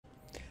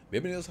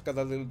Bienvenidos al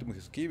canal del último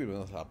Husky,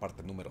 bienvenidos a la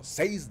parte número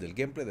 6 del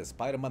gameplay de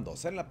Spider-Man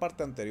 2. En la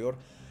parte anterior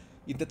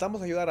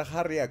intentamos ayudar a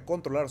Harry a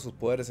controlar sus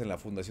poderes en la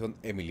fundación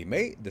Emily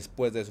May.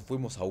 Después de eso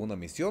fuimos a una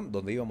misión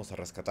donde íbamos a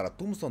rescatar a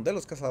Tombstone de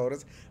los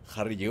cazadores.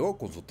 Harry llegó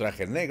con su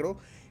traje negro,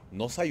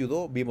 nos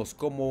ayudó, vimos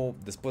cómo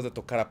después de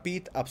tocar a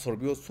Pete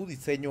absorbió su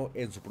diseño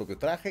en su propio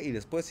traje. Y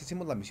después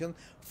hicimos la misión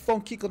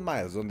Funky con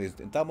Miles, donde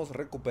intentamos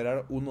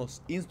recuperar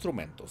unos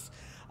instrumentos.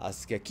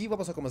 Así que aquí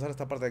vamos a comenzar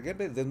esta parte del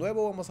gameplay. De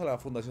nuevo vamos a la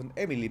fundación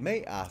Emily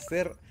May a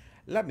hacer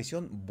la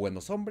misión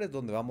Buenos Hombres,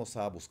 donde vamos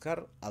a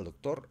buscar al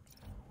Dr.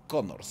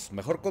 Connors,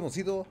 mejor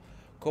conocido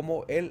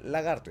como el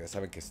Lagarto. Ya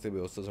saben que este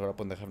video ustedes ahora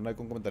pueden dejar un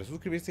like, un comentario,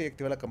 suscribirse y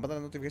activar la campana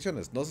de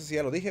notificaciones. No sé si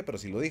ya lo dije, pero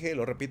si lo dije,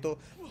 lo repito,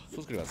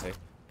 suscríbanse,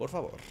 por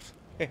favor.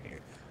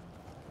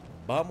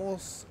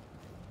 Vamos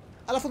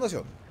a la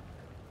fundación.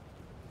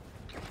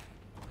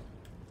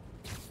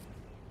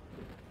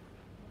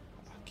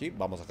 Aquí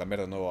vamos a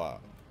cambiar de nuevo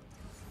a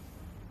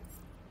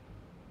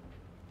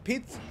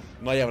Pete.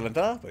 No hay la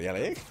entrada, pero ya la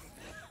llegué.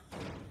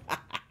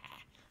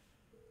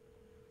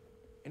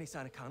 Any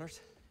sign of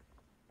Connors?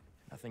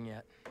 Nothing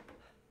yet.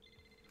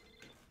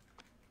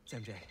 It's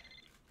MJ.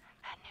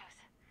 Bad news.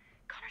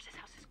 Connors'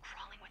 house is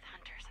crawling with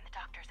hunters and the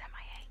doctor's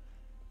MIA.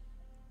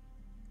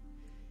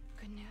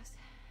 Good news.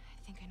 I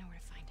think I know where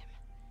to find him.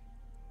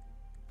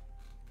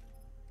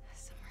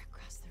 Somewhere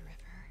across the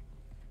river.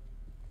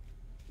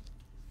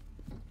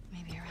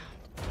 Maybe around.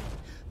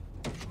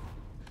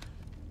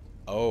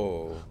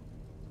 Oh.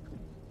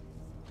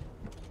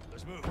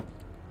 Let's move.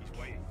 He's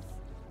waiting.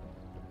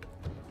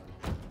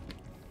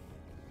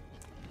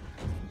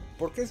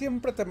 ¿Por qué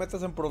siempre te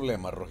metes en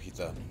problemas,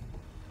 Rojita?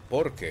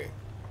 ¿Por qué?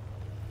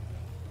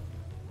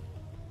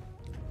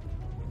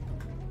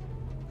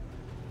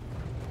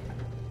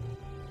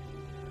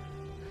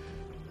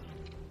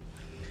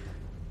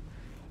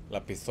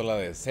 ¿La pistola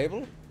de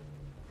Sable?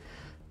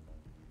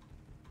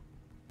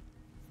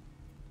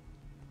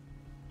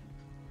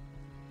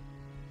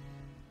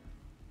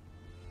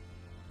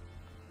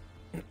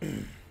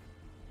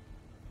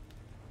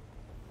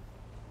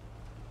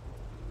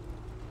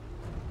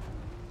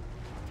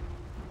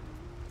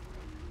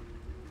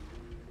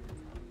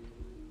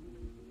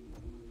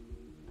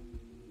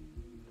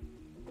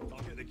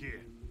 I'll get the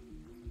gear.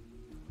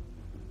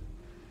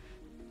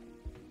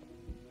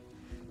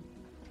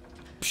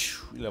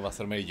 Y le va a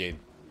hacer Mary Jane.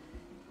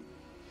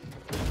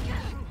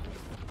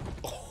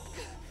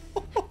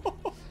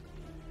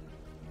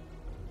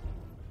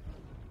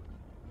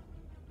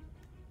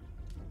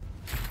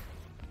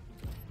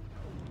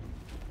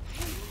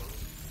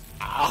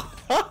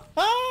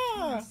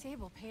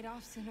 Sable paid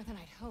off sooner than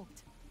I'd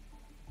hoped.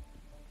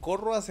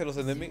 Corro hacia los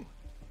enemigos.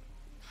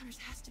 Connors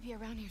has to be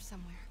around here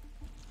somewhere.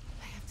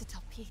 I have to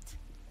tell Pete.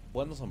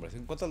 Buenos hombres,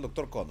 encuentra al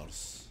Dr.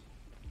 Connors.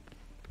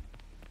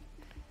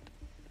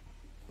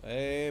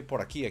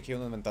 Por aquí hay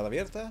una ventana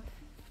abierta.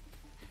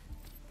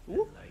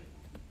 Where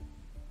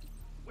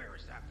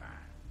is that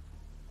van?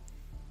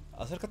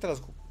 Acércate a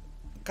los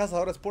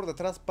cazadores por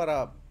detrás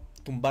para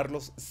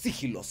tumbarlos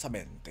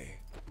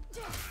sigilosamente.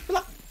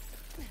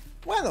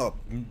 Bueno,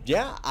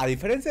 ya a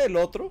diferencia del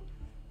otro,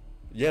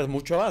 ya es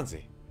mucho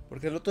avance.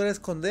 Porque el otro era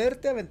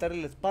esconderte, aventar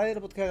el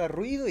Spider-Bot que haga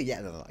ruido y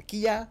ya, no,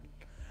 aquí ya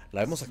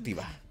la vemos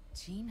activa.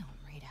 Genome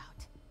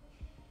readout.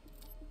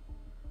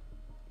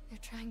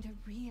 They're trying to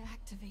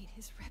reactivate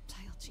his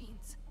reptile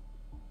genes.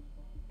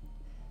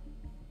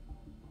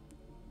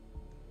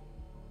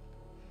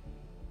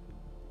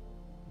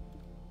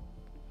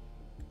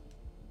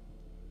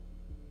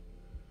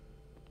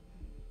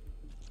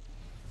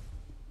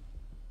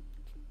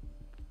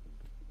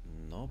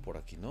 No, por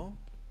aquí no.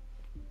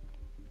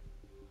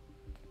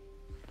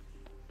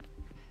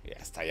 Ya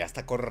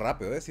está, corre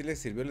rápido, Sí le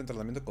sirvió el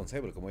entrenamiento con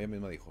Sable, como ella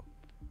misma dijo.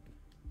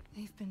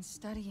 They've been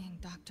studying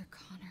Dr.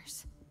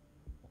 Connors.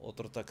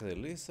 Otro ataque de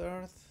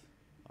Lizard.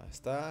 Ahí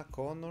está,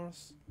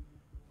 Connors.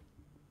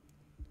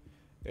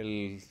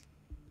 El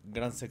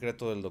gran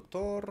secreto del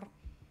doctor.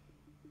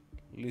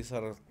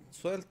 Lizard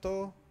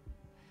suelto.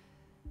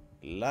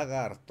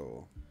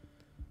 Lagarto.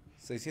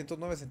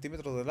 609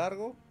 centímetros de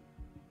largo.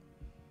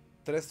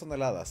 3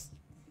 toneladas.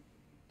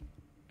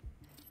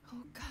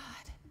 Oh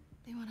God,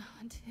 they want to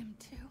hunt him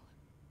too.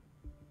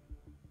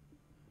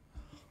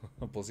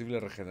 Posible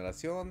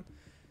regeneración.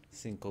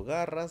 5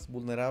 garras.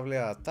 Vulnerable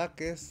a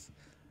ataques.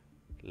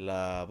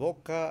 La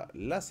boca.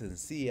 Las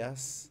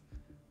encías.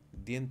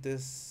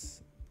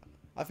 Dientes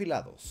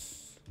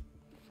afilados.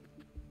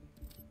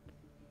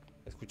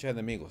 Escucha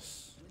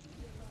enemigos.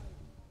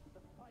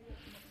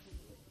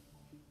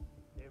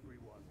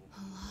 Everyone will.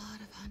 A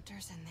lot of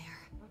hunters in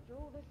there. After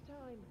all this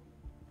time,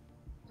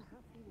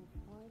 perhaps he will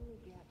finally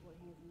get what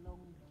he has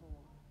longed for.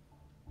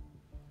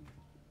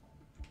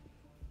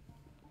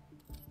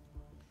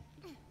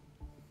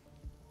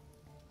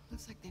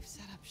 Looks like they've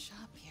set up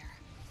shop here.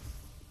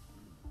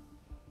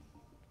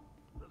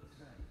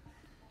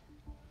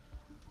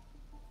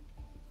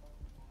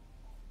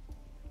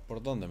 ¿Por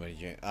dónde, Mary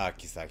Jane? Ah,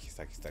 aquí está.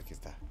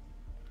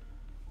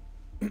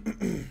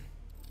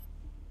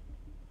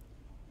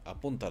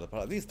 Apunta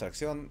para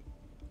distracción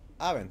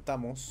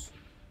aventamos.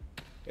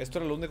 Esto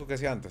era lo único que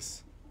hacía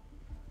antes.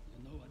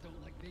 You know I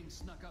don't like being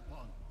snuck up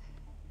on.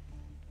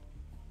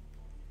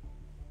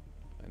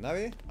 ¿No hay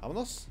nadie?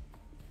 Vámonos.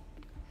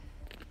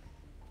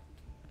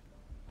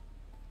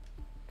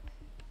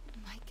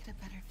 Might get a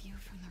better view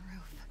from the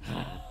roof.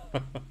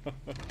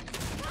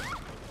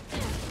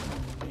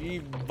 ¡Y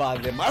va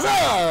de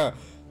masa!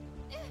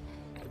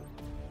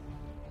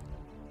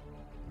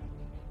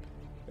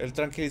 El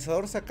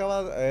tranquilizador se acaba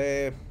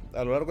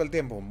a lo largo del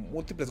tiempo.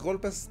 Múltiples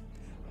golpes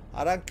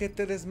harán que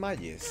te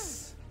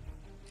desmayes.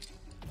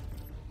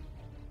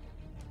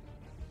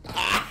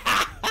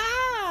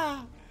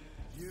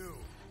 You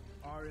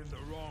are in the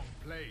wrong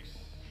place,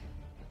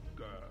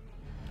 girl.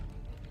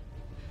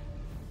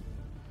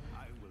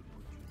 I will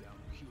put you down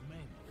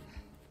humanely.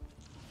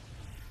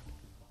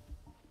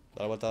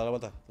 Da la vuelta, da la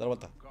vuelta, da la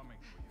vuelta. Coming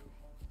for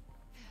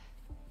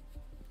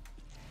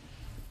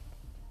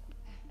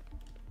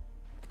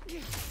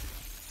you.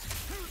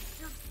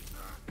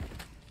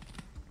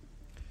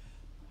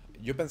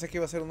 Yo pensé que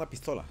iba a ser una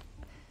pistola.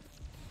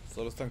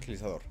 Solo es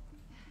tranquilizador.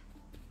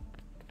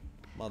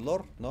 ¿Más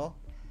lore? No.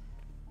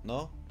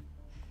 No.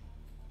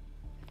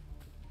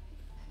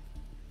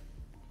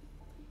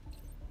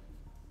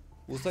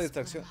 Usa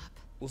distracción.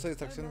 Usa So many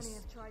distracciones.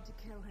 have tried to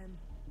kill him.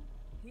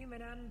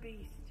 Human and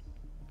beast.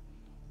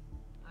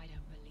 I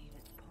don't believe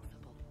it's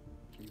possible.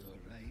 You're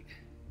right.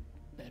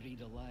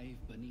 Buried alive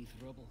beneath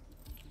rubble.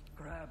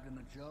 Grabbed in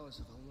the jaws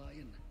of a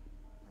lion.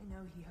 I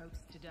know he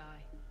hopes to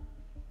die.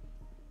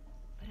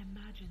 But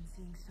imagine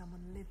seeing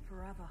someone live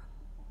forever.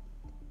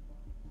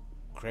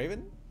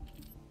 ¿KRAVEN?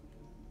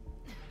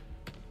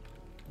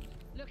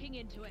 Looking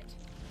into it.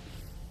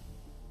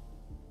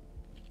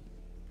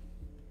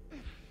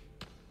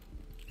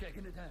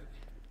 Checking it out.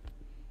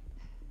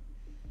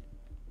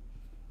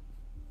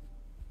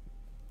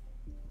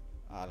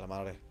 Ah, la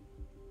madre.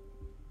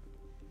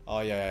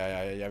 Oh,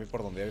 ya vi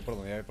por dónde, ya vi por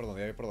dónde, ya vi por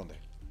dónde, ya vi por dónde.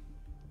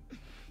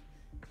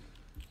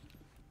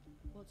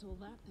 What's all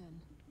that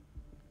then?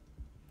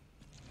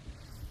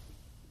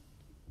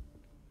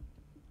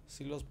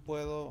 Si los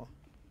puedo.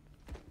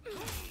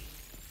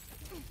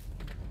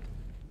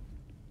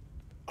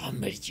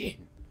 Hombre,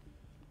 Jin.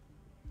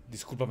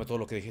 Discúlpame todo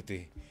lo que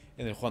dije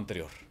en el juego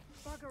anterior.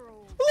 Bugger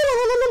all.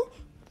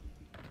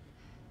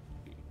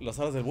 Las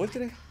alas del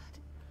buitre.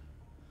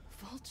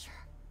 Vulture.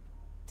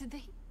 Did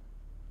they...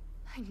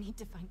 I need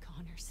to find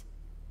Connors.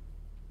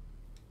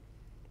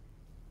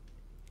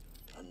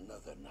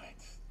 Another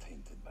night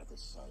tainted by the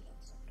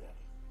silence of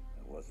death.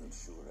 I wasn't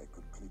sure I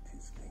could clip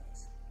his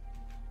wings.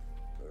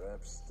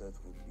 Perhaps that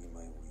would be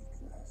my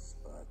weakness,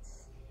 but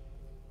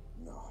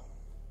no.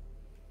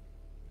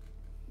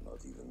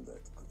 Not even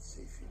that could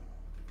save him.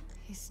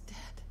 He's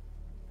dead.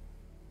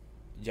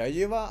 Ya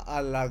lleva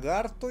al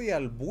lagarto y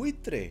al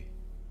buitre.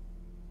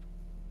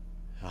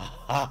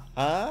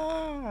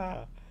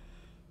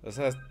 O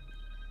sea,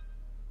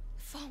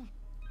 Phone.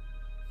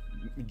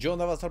 yo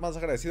no voy a estar más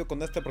agradecido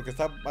con este porque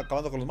está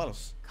acabando con los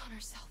malos.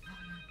 Connor's cell phone.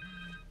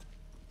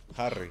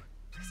 Harry.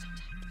 Please don't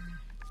die.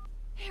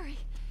 Harry,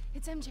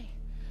 it's MJ.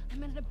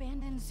 I'm at an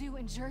abandoned zoo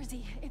in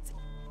Jersey. It's...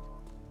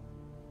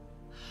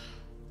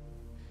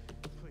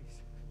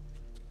 Please,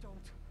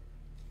 don't.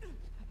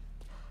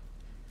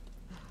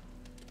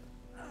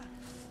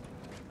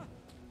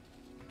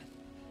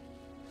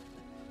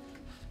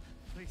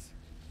 Please,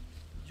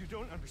 you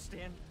don't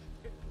understand.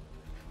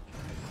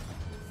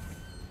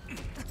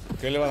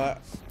 ¿Qué le va a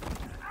dar?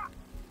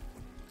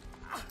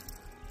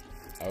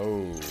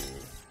 Oh.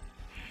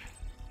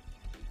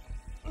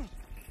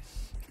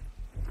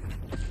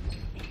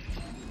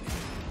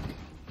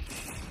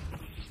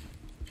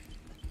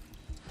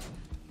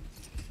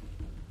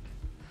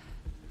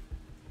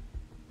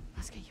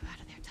 Let's get you out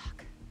of there,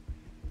 Doc.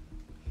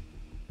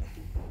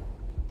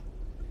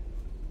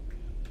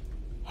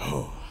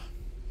 Oh.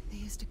 They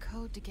used a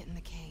code to get in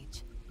the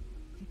cage.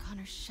 And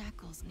Connor's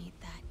shackles need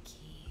that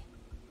key.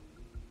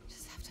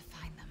 Just have to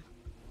find them.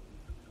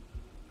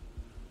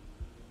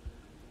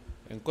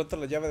 Encuentra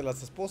la llave de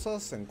las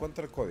esposas,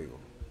 encuentra el código.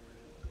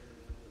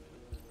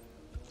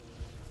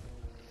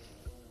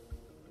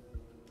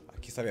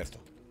 Aquí está abierto.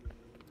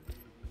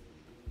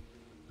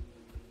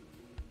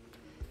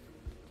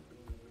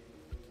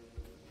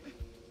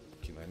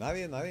 Aquí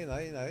no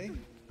hay nadie.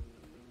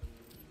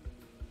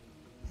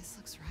 This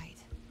looks right.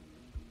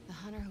 The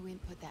hunter who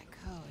input that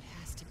code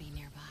has to be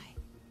nearby.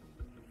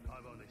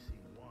 I've only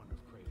seen one of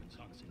Craven's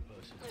hunts in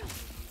person.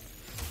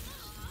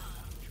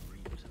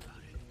 Dreams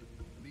about it.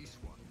 This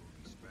one will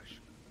be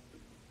special.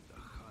 The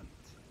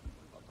hunt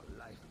of a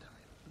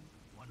lifetime.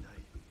 One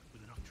day,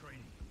 with enough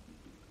training,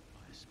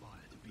 I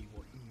aspire to be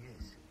what he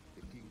is.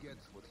 If he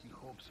gets what he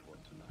hopes for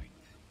tonight,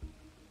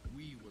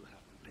 we will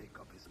have to take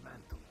up his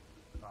mantle.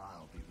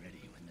 I'll be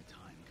ready when the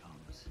time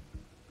comes.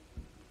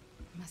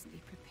 Must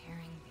be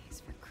preparing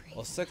these for Craven.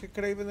 O sea que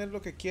Craven es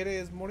lo que quiere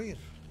es morir.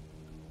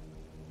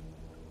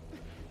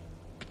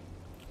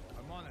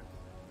 I'm on it.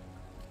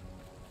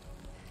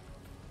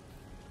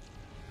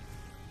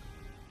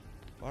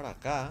 Para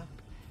acá.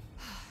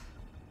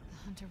 The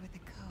hunter with the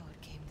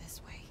code came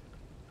this way.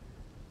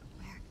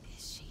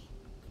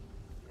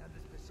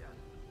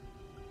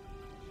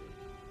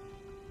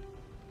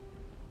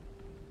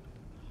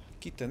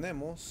 Aquí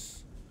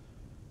tenemos...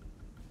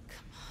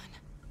 Come on.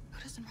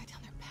 Who doesn't write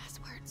down their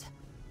passwords?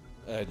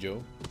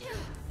 Yo.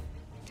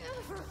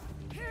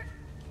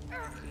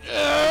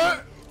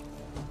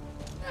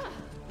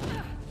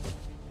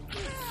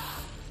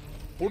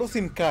 Puro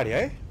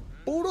Simcaria,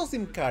 Puro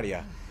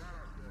Simcaria.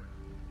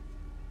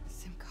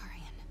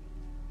 Simkarian.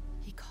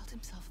 He called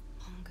himself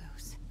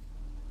Mongoose.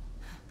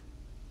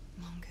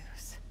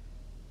 Mongoose.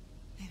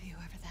 Maybe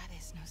whoever that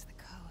is knows the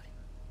code.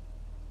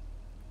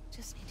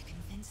 Just need to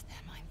convince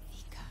them I'm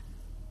Vika.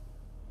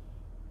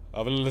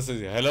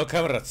 Hello,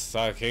 comrades.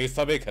 Here is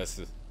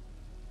Fabikas.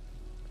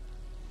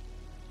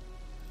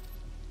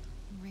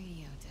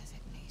 Radio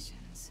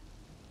designations.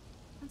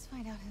 Let's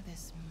find out who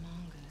this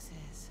Mongoose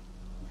is.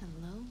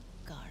 Hello,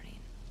 Garin.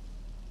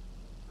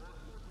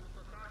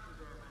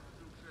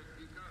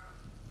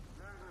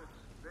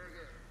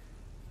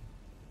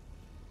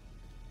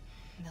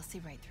 They'll see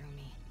right through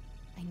me.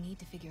 I need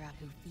to figure out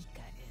who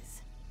Vika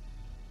is.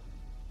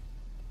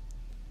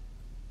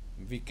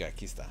 Vika,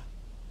 aquí está.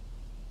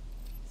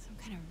 Some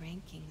kind of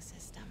ranking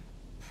system.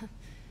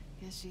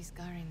 Guess she's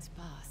Garin's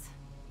boss.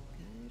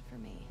 Good for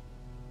me.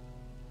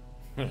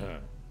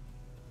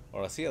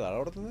 Ahora sí, a dar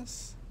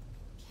órdenes.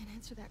 Can't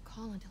answer that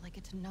call until I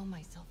get to know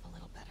myself a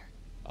little better.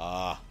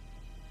 Ah.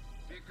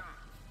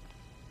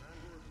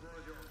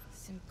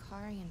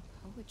 Simkarian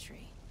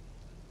poetry.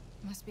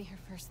 Must be her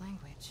first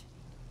language.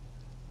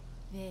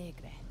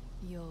 Vegre,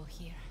 yo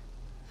here.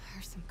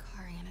 Her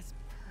Simkarian is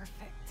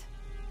perfect.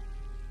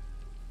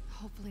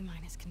 Hopefully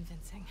mine is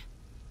convincing.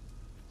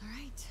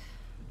 Alright,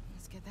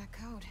 let's get that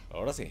code.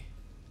 Ahora sí.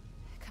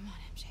 Come on,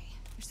 MJ.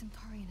 Your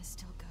Simkarian is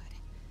still good.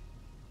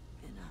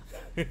 Enough.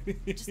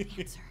 Just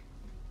answer.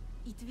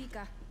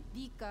 Itvika,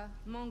 Vika,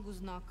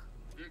 Monguznak.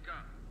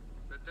 Vika,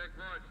 betek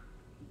vagy?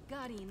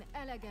 Garin,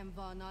 elegem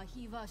van a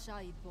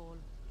hívásaidból.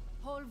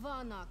 Hol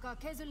vannak a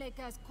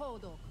kezülékhez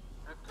kódok?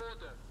 A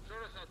kódok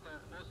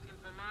sorozatokhoz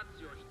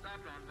információs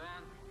táblán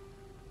van.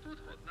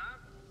 Tudhatnád?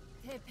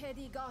 Te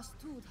pedig azt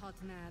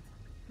tudhatnád.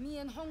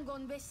 Milyen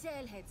hangon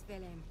beszélhetsz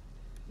velem.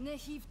 Ne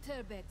hív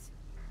többet,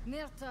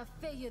 mert a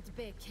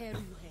fejedbe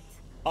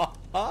kerülhet.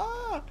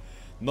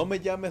 No me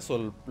llames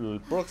o el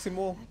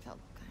próximo That felt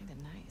kinda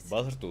nice. va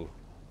a ser tú.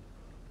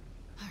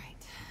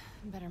 Alright,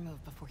 better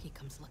move before he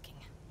comes looking.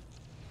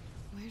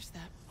 Where's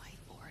that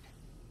whiteboard?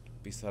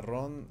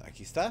 Pizarrón,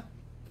 aquí está.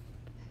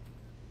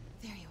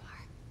 There you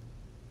are.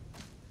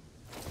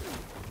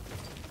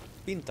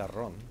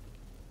 Pintarrón.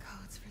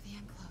 Codes for the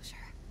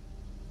enclosure.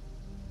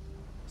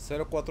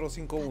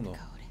 0451. Got the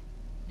code.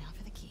 Now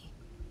for the key.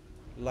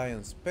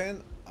 Lion's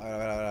Pen. A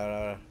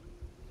ver.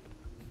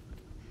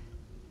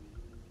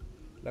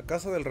 La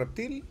casa del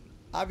reptil.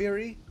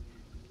 Aviary.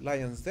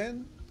 Lion's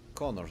Den.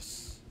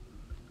 Connors.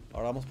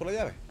 Ahora vamos por la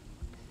llave.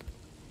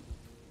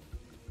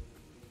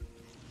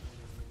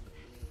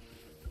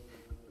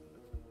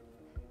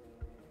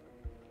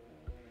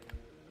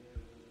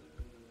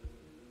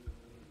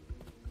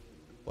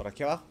 Por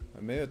aquí abajo,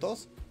 en medio de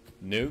todos.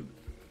 No.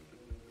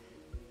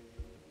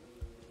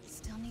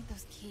 Still need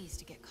those keys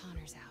to get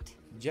Connors out.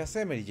 Ya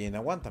sé, Mary Jane,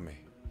 aguántame.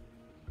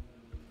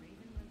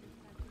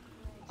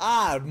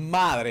 ¡Ah,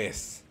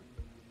 madres!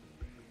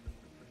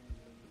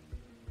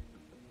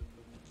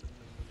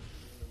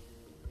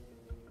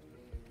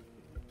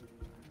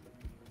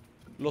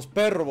 Los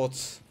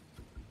perrobots.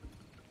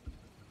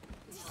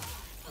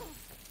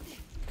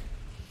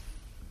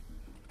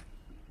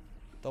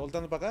 ¿Está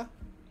volteando para acá?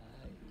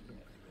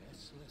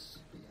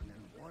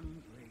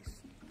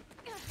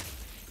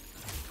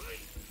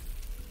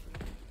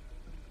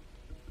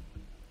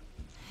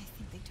 I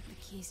think they took the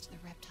keys to the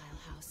reptile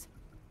house.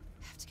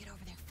 Have to get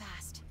over there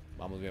fast.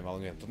 Vamos bien,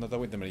 vamos bien. ¿Tú no te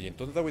agüites, Mary Jane?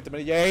 ¿Tú no te agüites,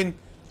 Mary Jane?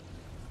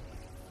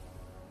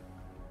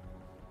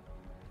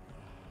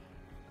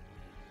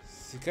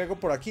 Si caigo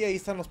por aquí, ahí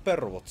están los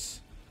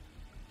perrobots.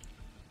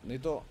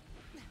 Necesito...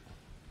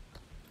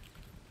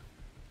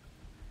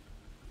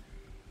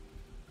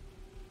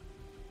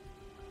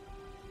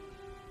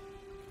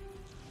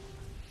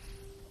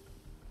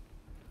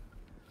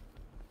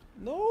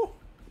 No.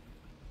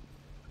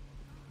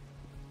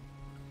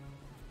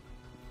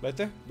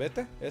 Vete,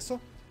 vete,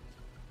 eso.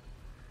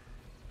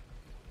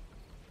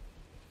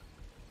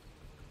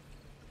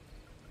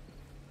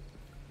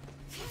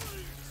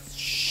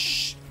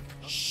 Shh.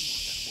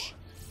 Shh.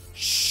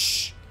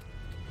 Shh.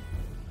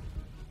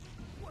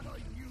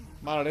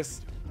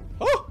 Madres.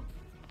 ¡Oh!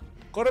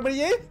 ¡Corre, Mary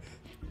Jane!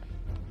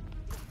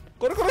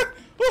 ¡Corre, corre!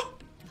 ¡Oh!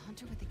 The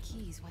hunter with the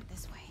keys went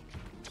this way.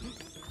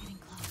 Getting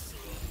close.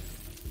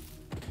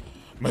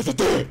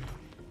 ¡Métete!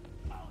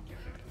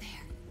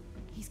 There.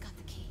 He's got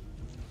the key.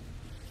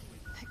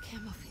 That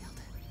camo field.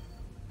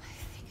 I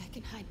think I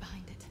can hide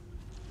behind it.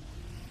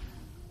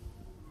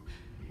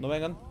 No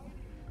vengan.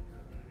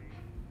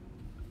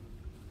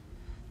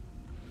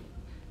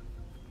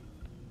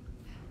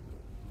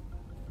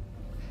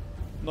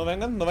 No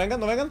vengan, no vengan,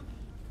 no vengan.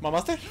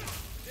 ¿Mamaste?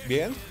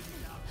 Bien.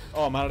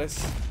 Oh, madres.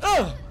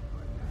 ¡Ah!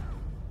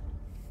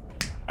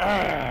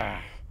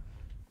 ¡Ah!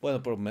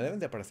 Bueno, pero me deben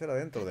de aparecer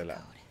adentro de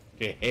la...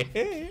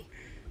 Jejeje.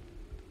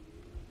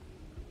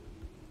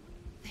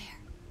 There.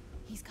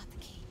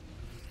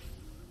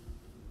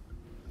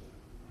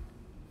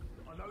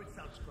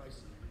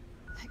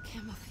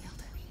 Camo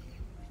field.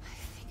 I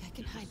think I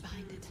can hide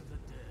behind it. The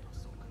dead are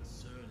so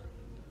concerning.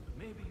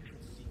 Maybe you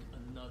should seek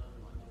another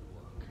line of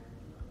work.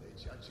 They're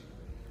judging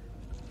me.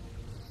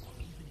 Or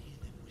even hear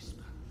them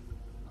whisper.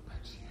 I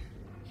bet you,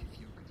 if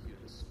you could hear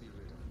the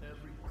spirit of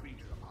every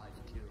creature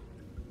I've killed,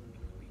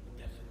 You'd be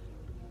deafening.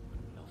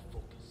 Now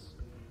focus.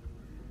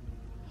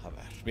 A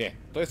ver, bien,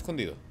 estoy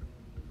escondido.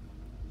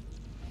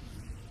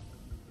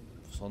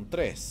 Son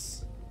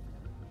 3.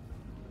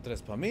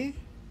 3 para mí.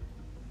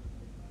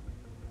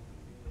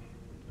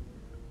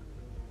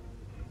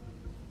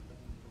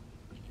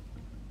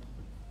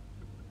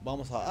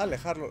 Vamos a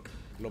alejarlo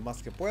lo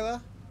más que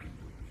pueda.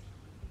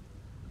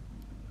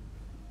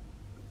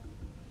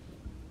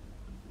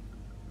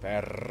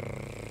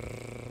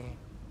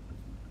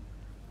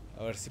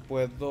 A ver si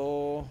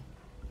puedo.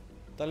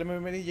 Dale,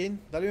 Mary Jane.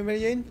 Dale, Mary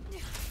Jane.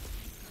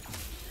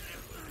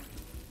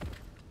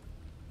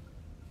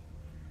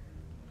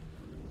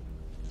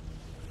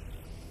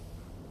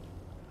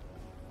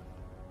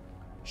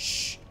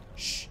 Shh,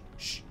 shh,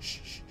 shh,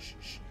 shh, shh,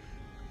 shh.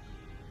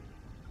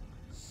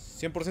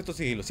 100%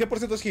 sigilo,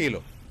 100%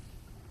 sigilo.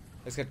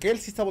 Es que aquel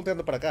sí está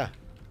volteando para acá.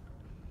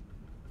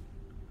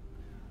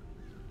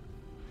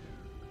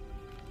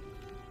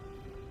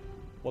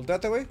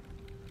 Volteate, güey.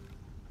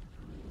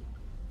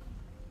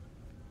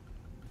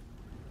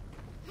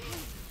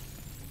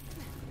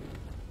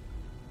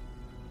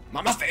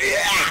 ¡Mamaste!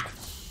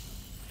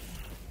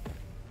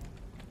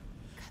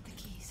 Got the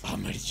keys. Ah,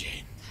 Mary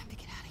Jane. Time to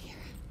get out of here.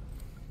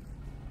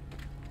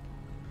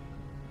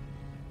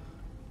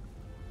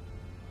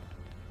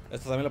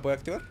 ¿Esta también la puede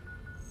activar?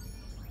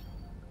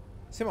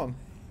 Simón.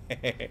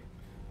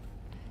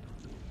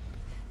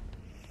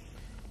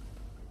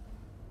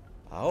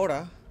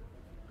 Ahora.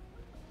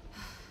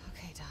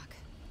 Okay, Doc.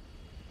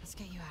 Let's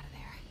get you out of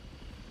there.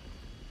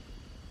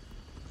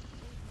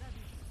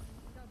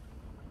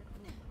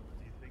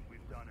 Do you think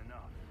we've done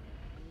enough?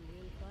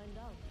 We'll find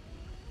out.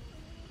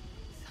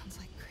 Sounds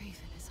like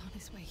Craven is on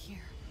his way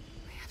here.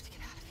 We have to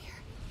get out of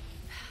here.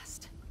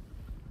 Fast.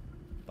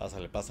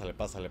 Pásale, pásale,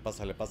 pásale,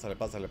 pásale, pásale,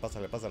 pásale,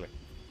 pásale, pásale.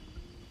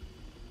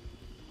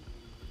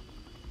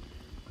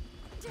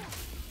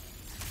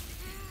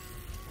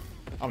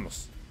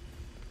 Vámonos.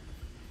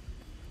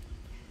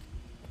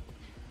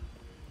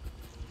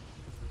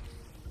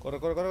 Corre,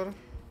 corre, corre, corre.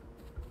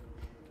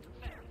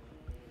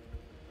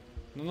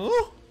 No, no,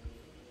 no.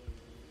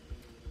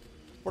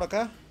 Por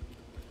acá.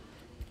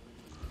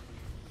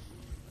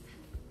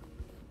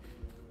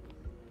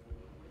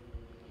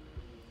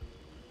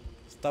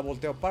 Está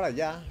volteado para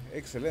allá.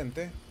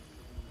 Excelente.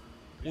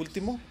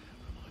 Último.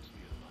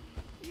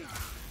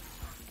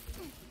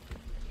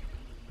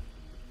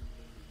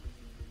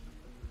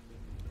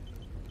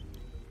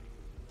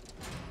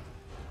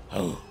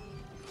 Oh.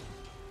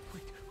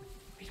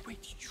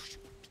 Wait.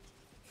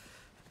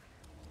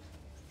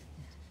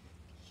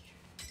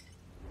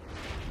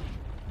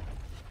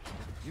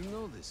 You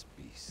know this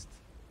beast.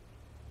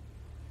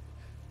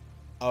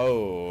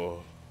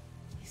 Oh.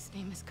 His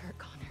name is Kurt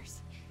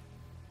Connors.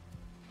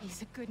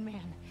 He's a good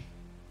man.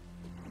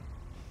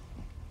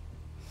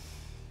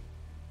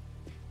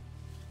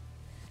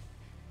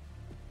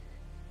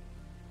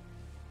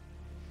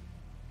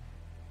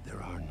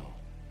 There are no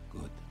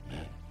good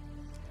men.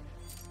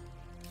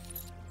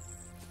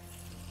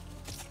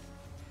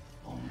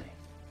 Only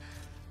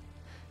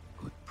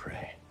good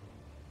prey.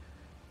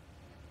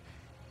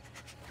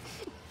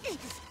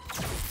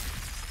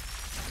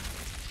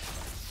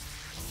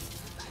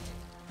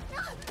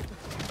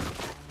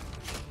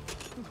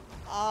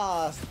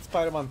 Ah,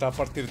 Spider-Man te va a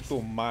partir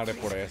tu madre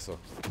por eso.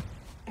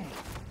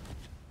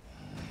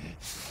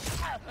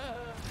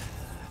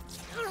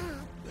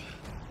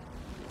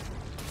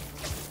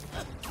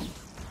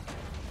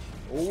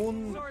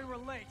 Sorry we're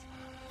late.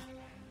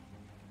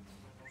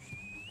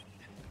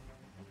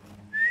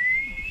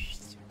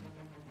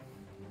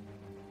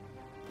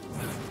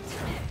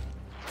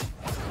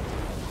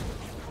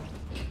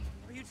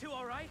 Are you two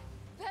all right?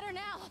 Better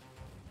now.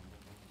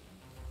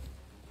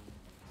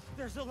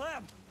 There's a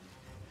lab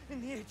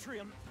in the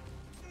atrium.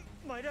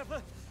 Might have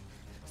a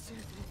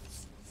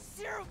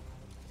serum.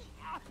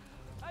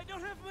 I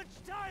don't have much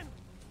time.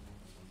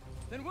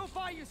 Then we'll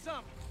buy you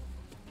some.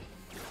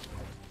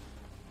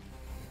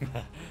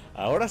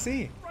 Ahora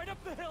sí. Right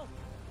up the hill.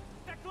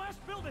 That glass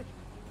building.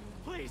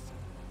 Please,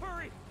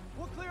 hurry.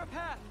 We'll clear a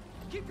path.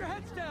 Keep your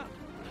heads down.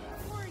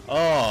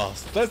 Oh,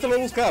 ustedes te lo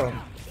buscaron.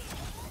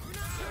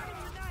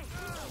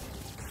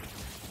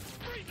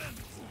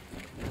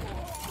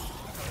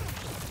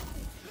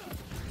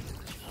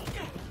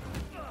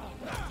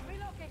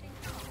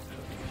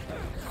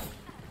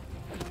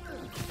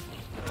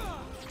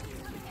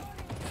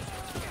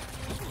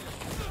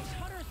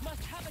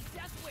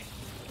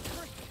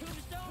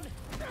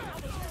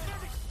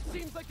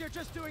 Seems like they're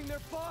just doing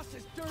their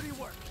boss's dirty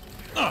work.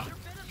 Ah. Their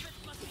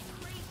benefits must be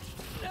crazy.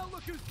 Now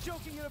look who's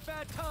joking at a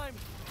bad time.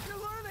 You're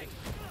learning.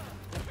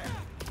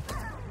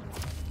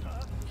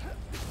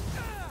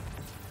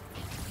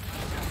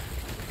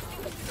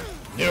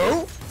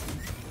 No.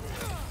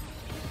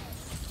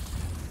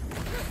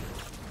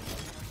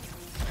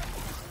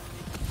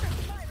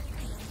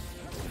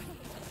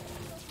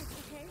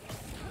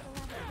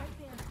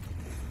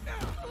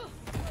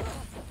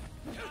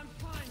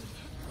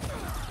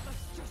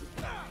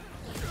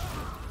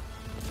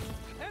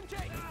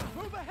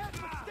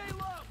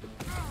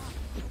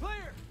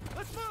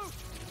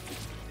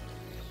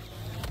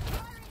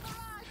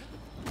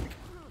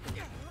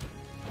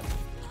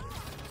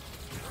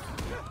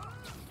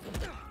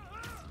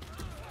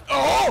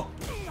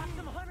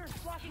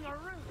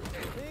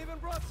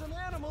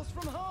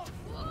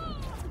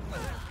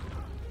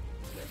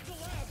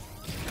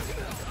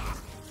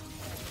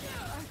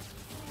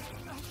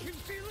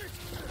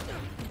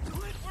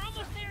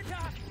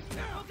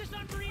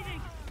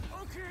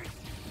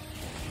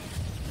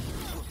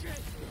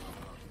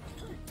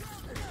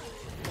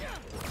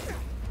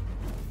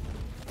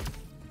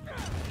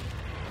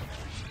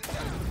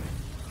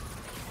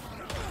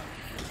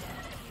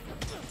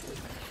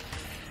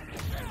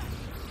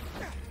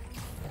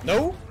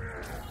 No.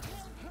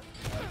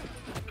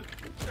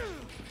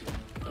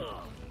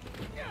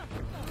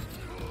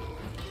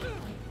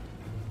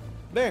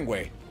 Ven,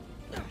 güey.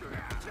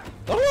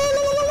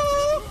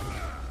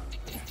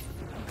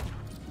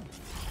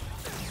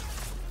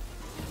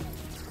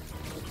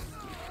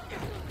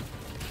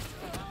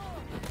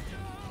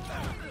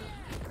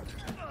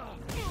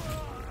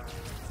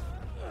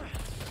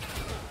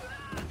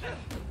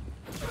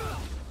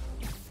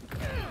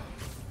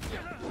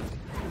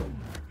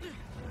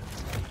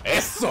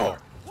 ¡Eso!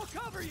 We'll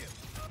cover you.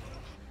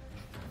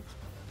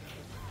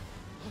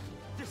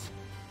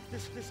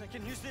 This, I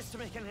can use this to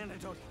make an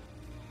antidote.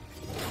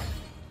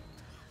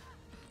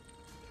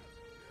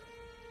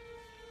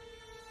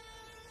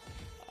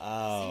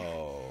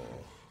 Oh.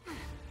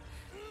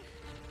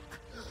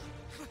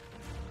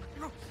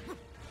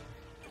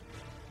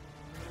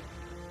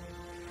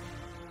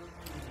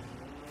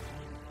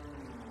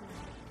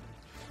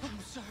 I'm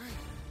sorry.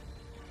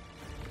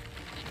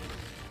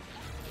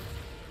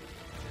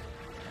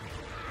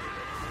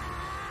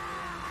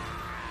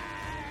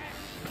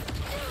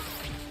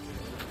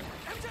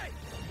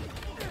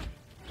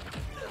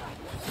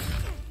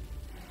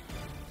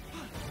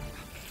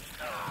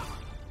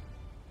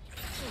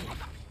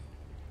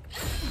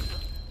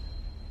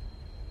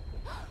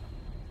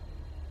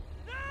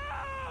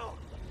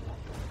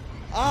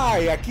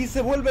 ¡Ay! Aquí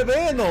se vuelve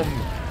Venom.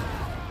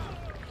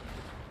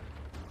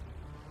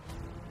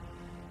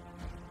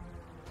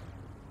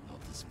 Not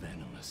as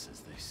venomous as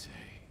they say.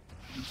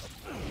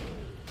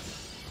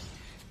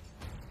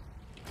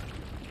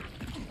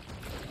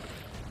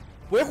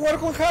 ¿Puede jugar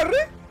con Harry?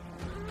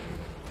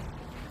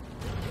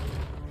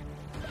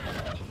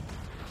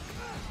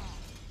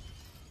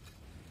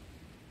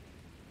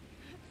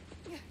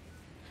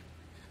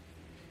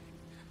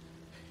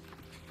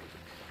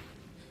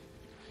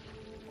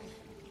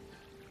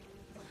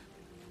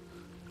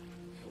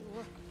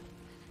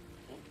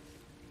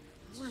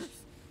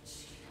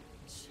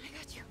 I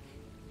got you.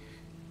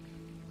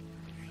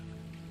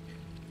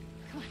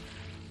 Come on.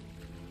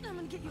 I'm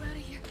gonna get you out of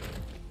here.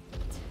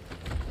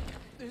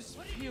 This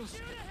feels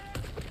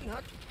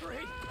not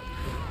great.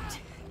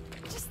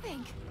 Just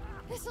think.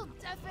 This'll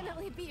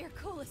definitely be your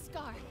coolest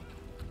scar.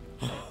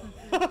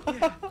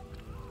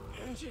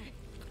 MJ,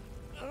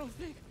 I don't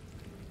think.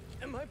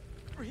 Am I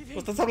breathing?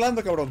 ¿No estás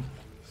hablando, cabrón?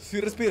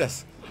 Si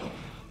respiras.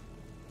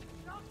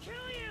 I'll kill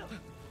you.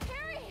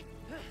 Harry!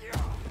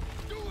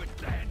 Do it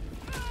then.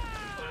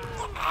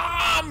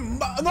 ¡Ah!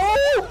 ¡No!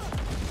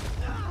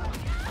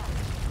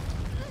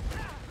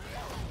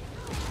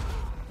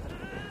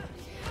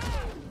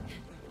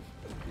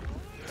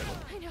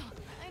 I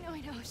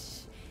know.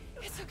 Shh.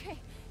 It's okay.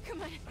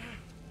 Come on. I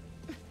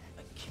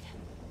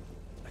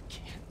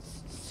can't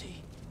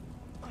see.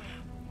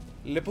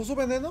 ¿Le puso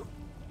veneno?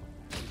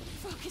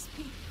 Focus,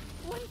 Pete.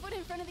 One foot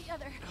in front of the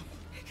other.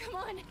 Come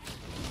on.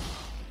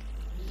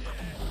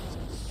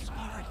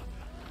 Sorry.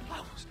 I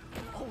was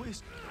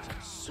always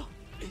so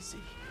busy.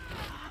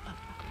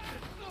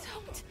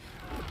 Don't.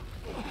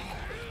 Look,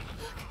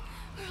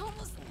 we're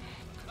almost.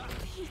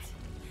 Pete,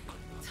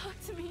 talk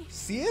to me.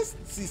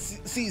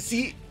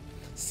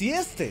 Si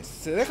este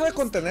se deja de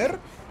contener,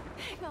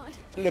 Hang on.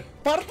 le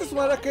parte su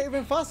madre a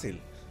KRAVEN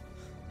fácil.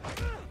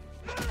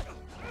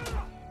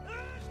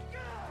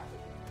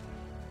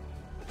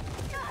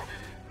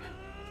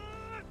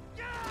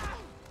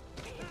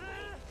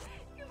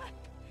 Come on.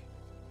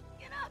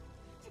 Get up.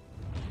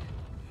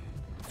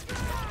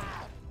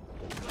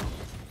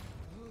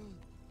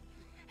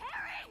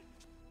 Harry!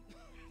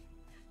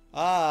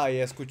 Ah,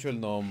 ya escucho el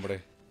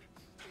nombre.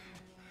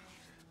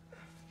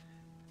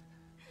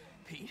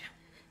 Pete?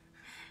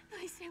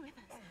 Please stay with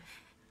us.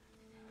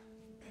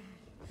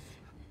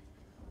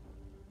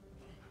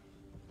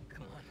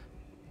 Come on.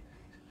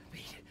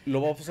 Pete.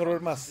 Lo va a absorber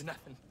más.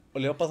 Nothing. O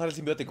le va a pasar el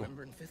simbiótico.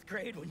 Remember in 5th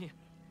grade when you...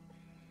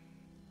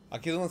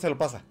 Aquí es donde se lo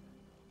pasa.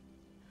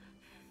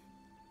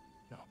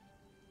 No.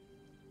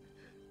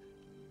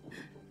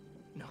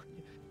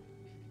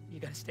 You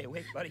gotta stay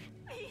awake, buddy.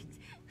 Pete!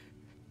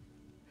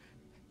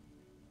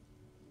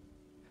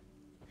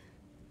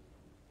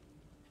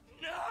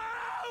 No!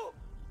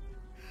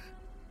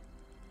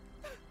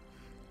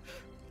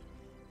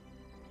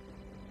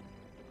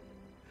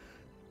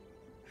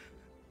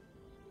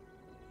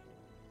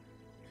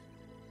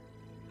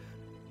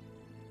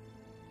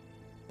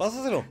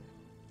 Pásaselo.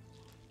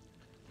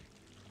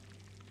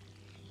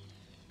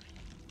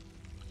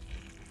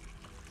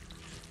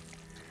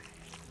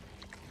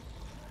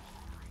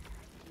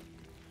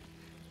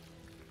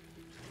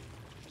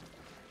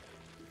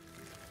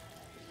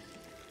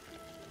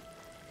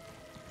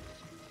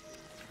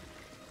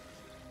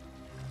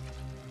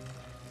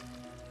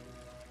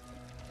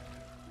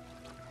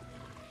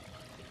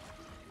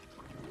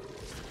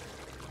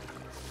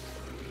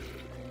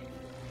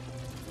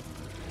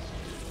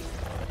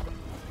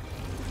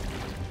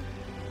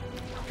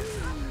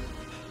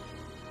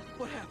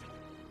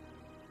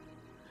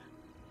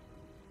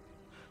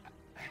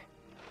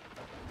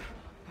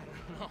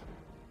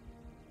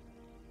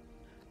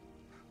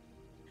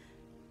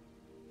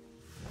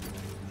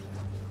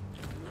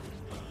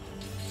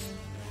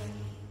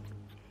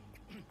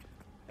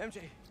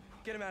 MJ,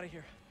 get him out of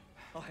here.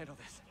 I'll handle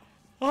this.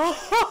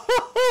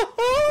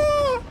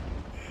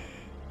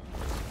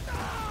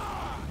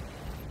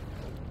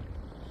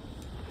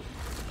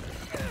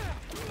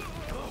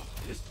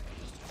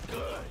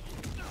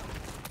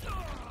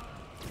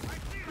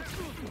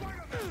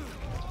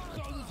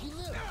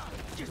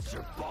 Guess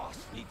your boss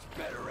needs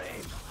better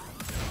aim.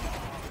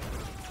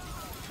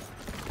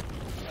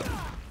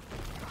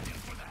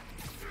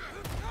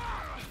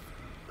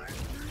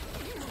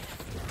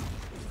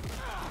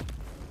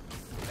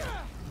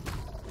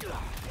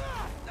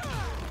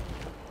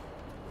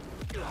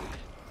 You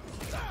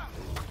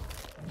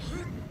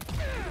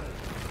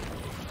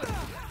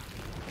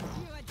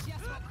are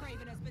just what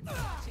Kraven has been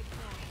searching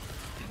for.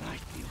 And I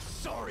feel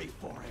sorry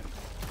for him.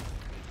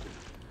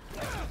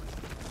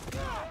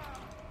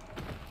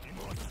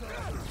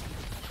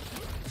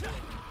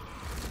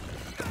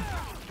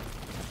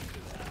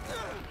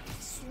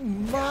 ¡Su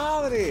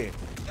madre!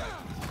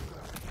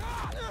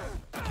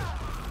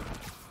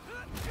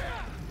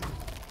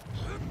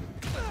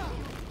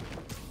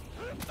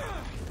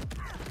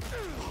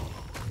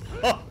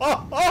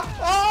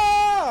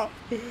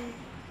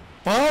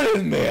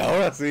 ¡Párenme!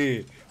 Ahora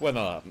sí.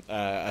 Bueno,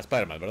 a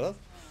Spider-Man, ¿verdad?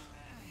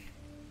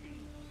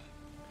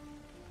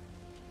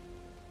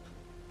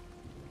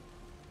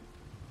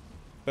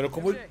 Pero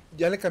como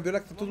ya le cambió la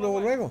actitud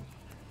luego.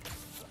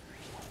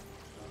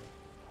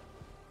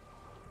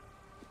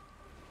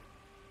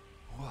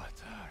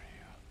 What are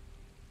you?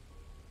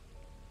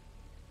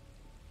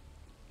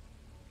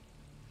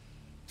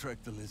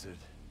 Track the lizard.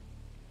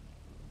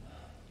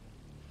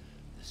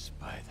 The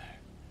spider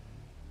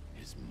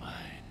is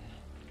mine.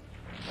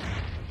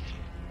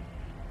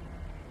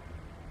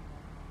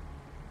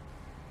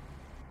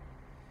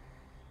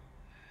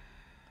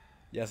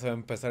 Ya se va a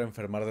empezar a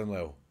enfermar de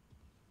nuevo.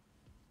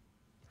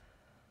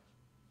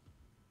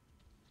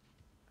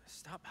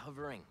 Stop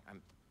hovering.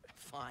 I'm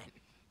fine.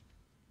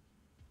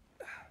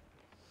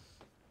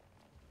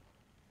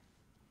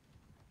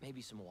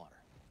 Maybe some water.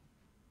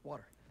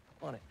 Water.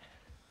 On it.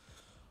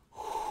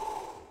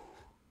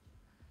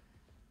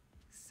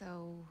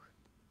 So,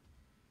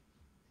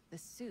 the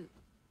suit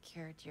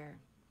cured your...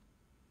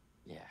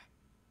 Yeah.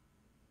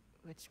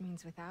 Which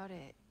means without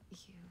it,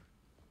 you...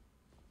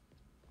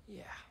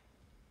 Yeah.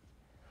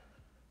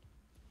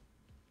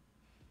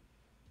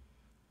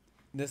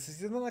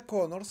 Necesitan a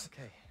Connors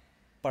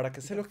para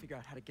que se lo... Figure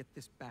out how to get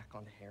this back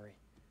onto Harry.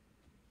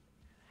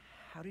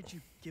 How did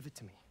you give it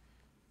to me?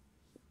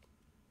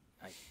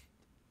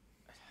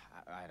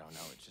 I don't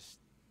know. It just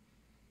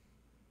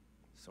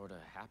sort of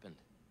happened.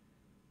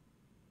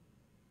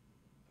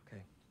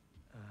 Okay.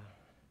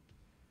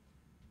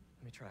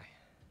 Let me try.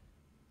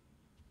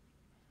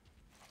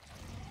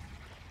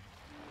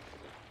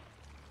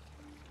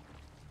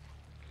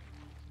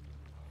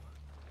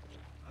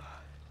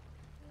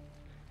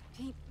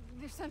 Pete,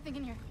 there's something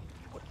in here.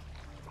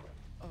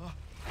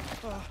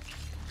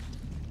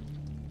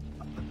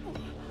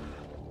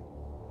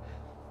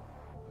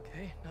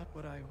 Okay, not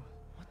what I...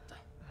 What the?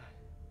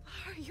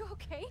 Are you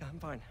okay? I'm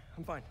fine.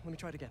 I'm fine. Let me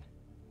try it again.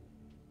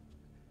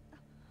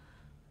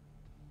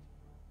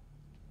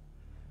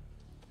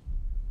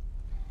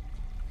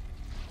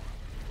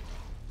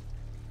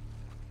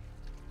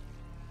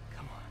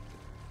 Come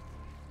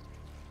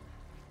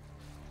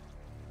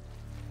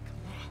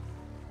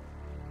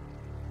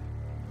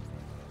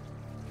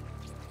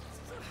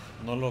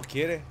on. No lo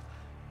quiere.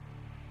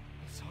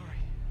 I'm sorry.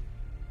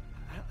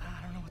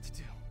 I don't know what to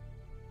do.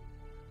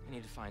 I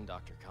need to find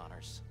Dr.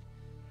 Connors.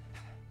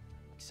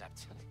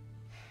 Except...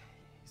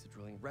 He's a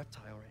drilling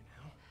reptile right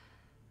now.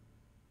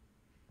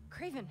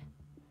 Kraven.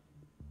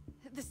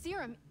 The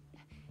serum.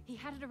 He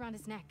had it around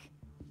his neck.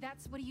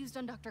 That's what he used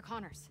on Dr.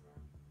 Connors.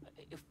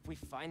 If we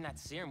find that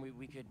serum,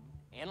 we could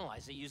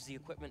analyze it, use the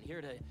equipment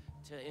here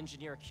to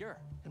engineer a cure.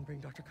 And bring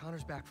Dr.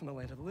 Connors back from the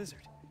land of the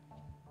lizard.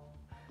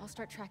 I'll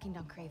start tracking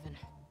down Kraven.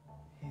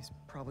 He's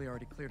probably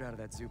already cleared out of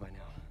that zoo by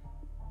now.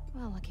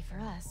 Well, lucky for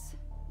us.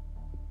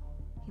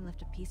 He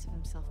left a piece of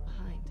himself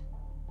behind.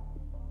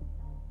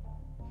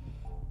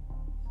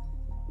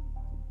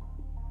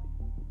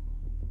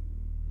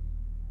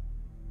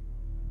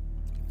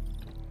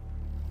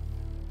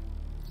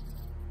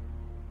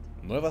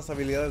 Nuevas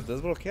habilidades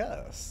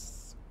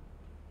desbloqueadas.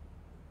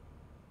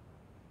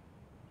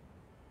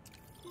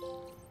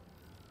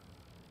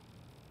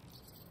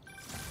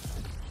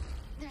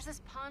 There's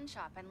this pawn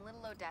shop in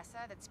Little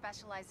Odessa that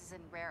specializes in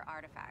rare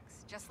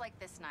artifacts, just like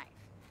this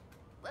knife.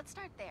 Let's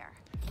start there.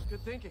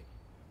 Good thinking.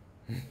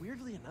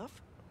 Weirdly enough,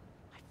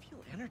 I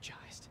feel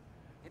energized.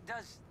 It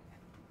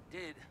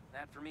did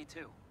that for me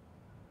too.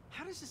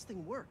 How does this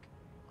thing work?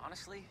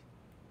 Honestly,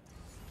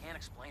 can't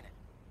explain it.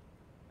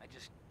 I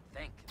just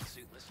think the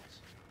suit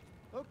listens.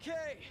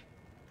 Okay,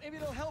 maybe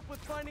it'll help with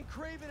finding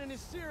Kraven and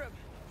his serum.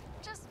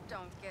 Just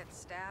don't get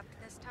stabbed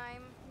this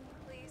time,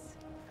 please.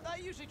 I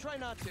usually try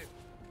not to.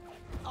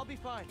 I'll be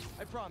fine,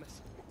 I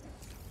promise.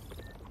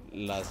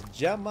 Las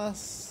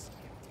llamas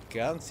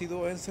que han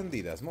sido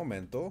encendidas.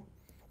 Momento.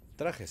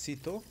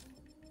 Trajecito.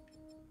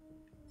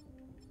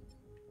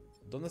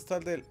 ¿Dónde está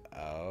el del...?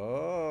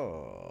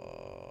 Oh,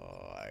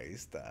 ahí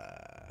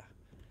está.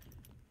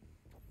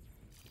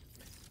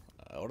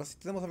 Ahora sí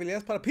tenemos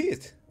habilidades para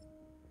Pete.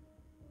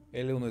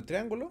 L1 de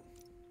triángulo.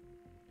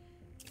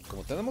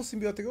 Como tenemos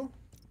simbiótico,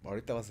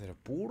 ahorita va a ser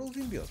puro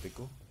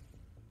simbiótico.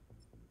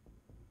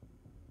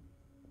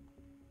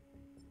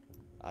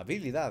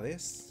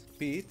 Habilidades.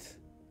 Pete.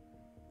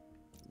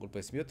 Golpe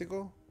de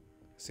simbiótico.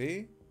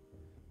 Sí.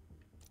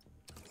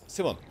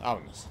 Simón,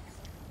 vámonos.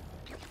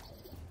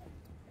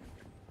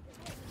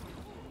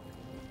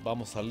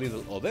 Vamos al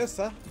Little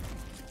Odessa.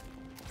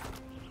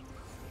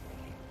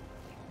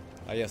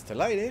 Ahí está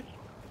el aire.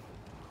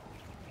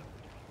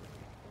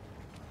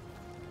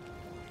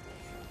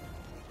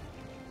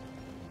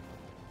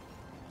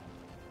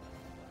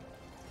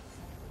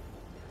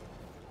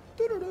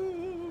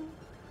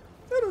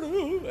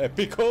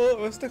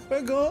 Épico este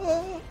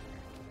juego.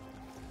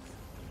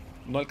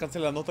 No alcancé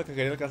la nota que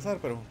quería alcanzar,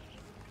 pero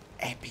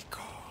épico.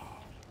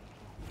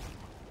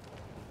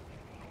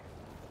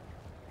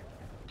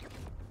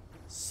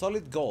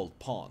 Solid gold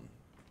pawn.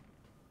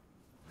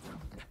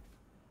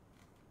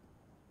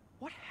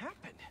 What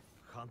happened?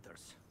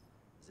 Hunters.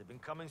 They've been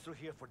coming through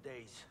here for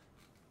days.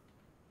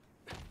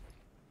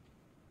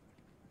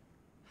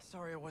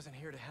 Sorry I wasn't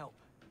here to help.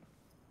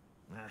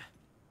 Nah.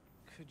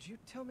 Could you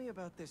tell me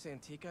about this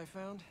antique I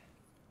found?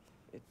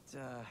 It,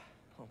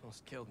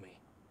 almost killed me.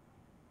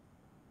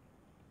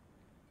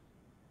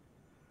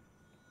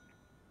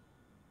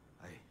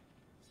 I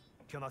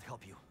cannot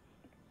help you.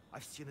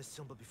 I've seen this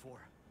symbol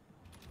before.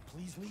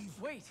 Please leave.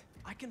 Wait!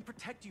 I can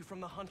protect you from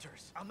the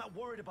hunters. I'm not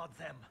worried about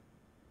them.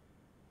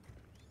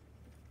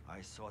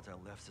 I thought I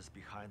left this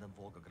behind in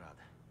Volgograd.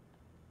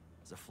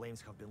 The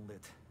flames have been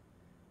lit.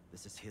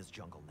 This is his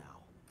jungle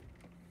now.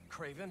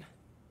 KRAVEN?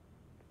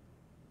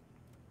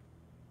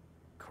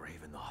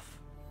 Kravenoff.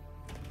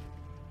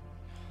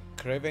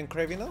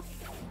 Kravenoff?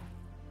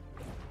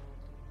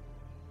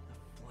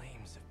 The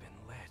flames have been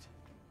lit.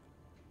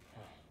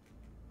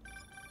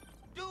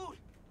 Dude!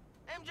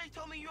 MJ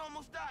told me you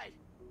almost died.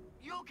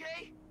 You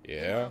okay?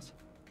 Yeah.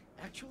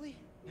 Actually,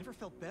 never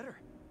felt better.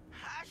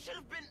 I should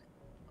have been...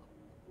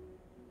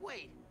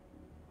 Wait.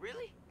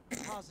 Really?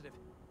 Positive.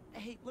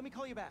 Hey, let me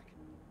call you back.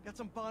 Got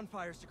some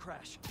bonfires to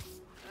crash.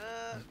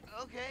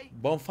 Okay.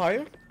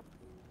 Bonfire?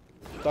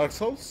 Dark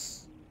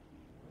Souls?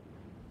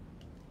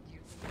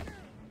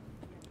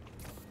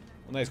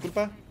 Una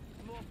disculpa.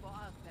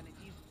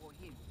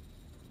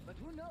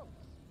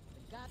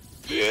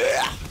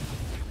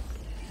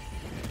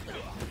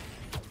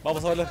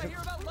 Vamos a ver la...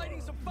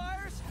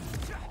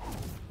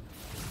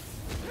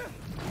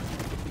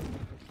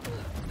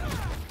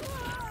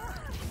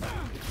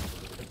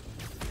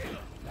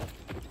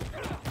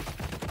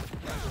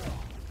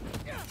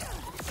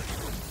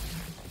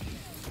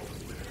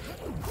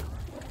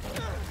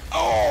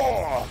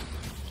 ¡Oh!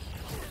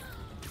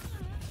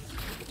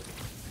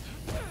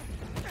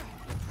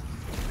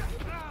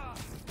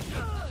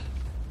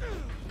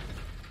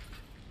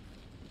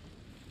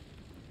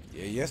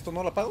 ¿Y esto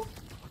no lo pago?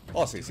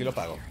 Oh, sí, sí lo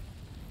pago.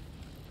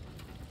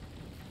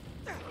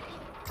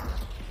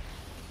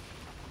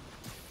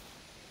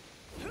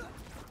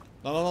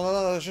 No, no, no,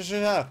 no, no,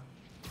 ya.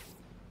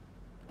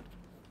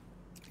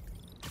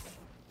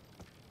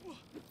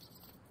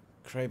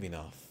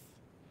 Kravenoff.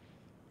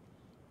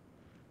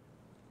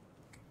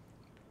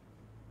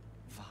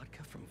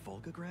 Vodka from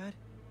Volgograd?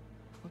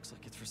 Looks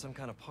like it's for some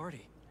kind of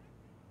party.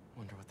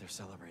 Wonder what they're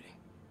celebrating.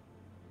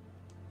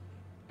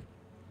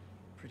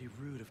 Pretty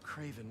rude of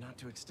KRAVEN not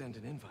to extend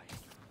an invite.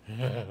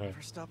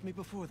 Never stopped me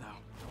before, though.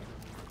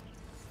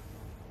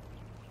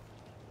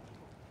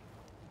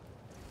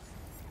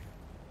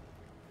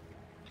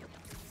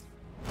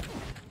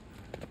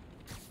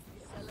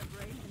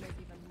 Celebration is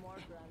even more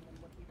grand than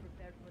what we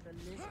prepared for the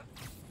lizard.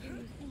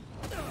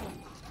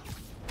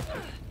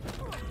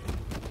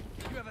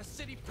 You have a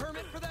city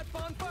permit for that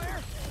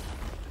bonfire?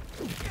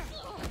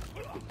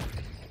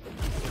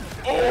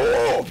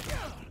 ¡Oh!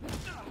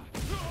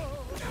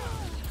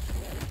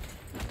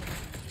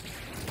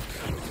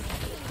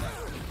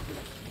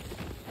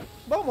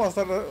 Vamos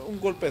a hacer un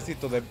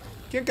golpecito de...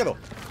 ¿Quién quedó?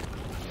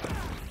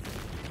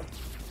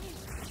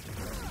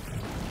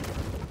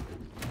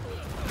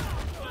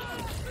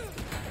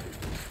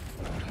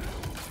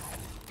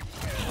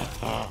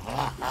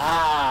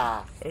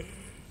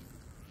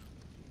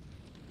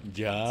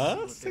 ¿Ya?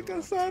 ¿Se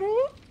cansaron?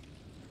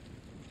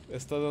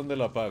 ¿Esta dónde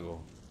la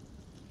apago?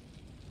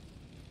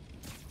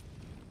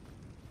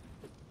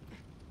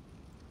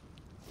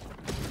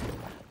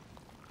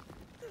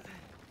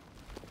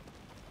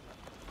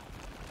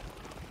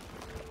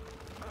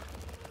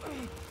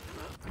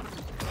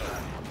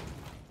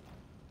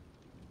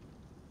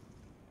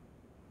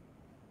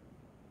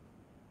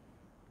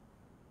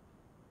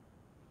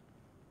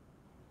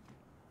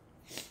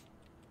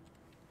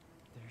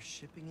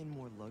 Shipping in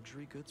more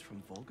luxury goods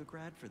from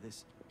Volgograd for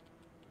this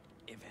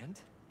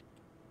event?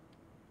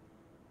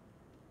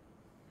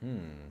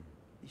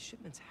 These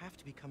shipments have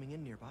to be coming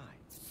in nearby.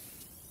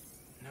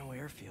 No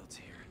airfields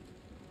here.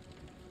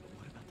 But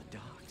what about the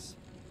docks?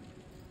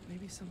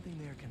 Maybe something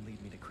there can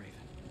lead me to Kraven.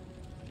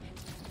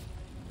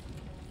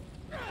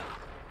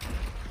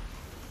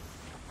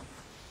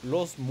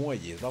 Los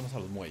muelles, vamos a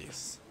los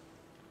muelles.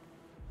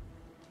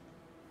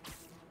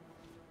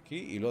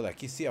 Aquí, y lo de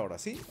aquí sí, ahora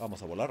sí.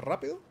 Vamos a volar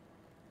rápido.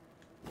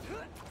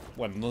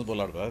 Bueno, no es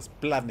volar, ¿verdad? Es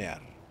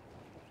planear.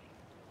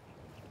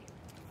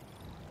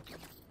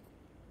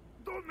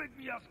 Don't make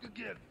me ask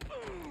again.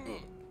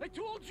 I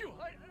told you,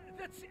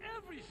 that's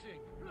everything.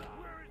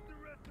 Where is the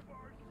rest of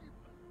our ship?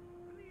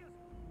 Please.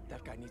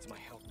 That guy needs my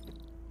help.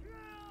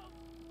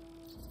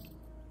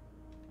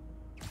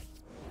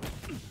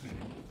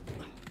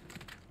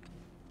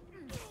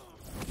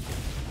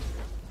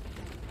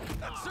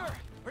 Sir,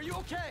 are you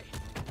okay?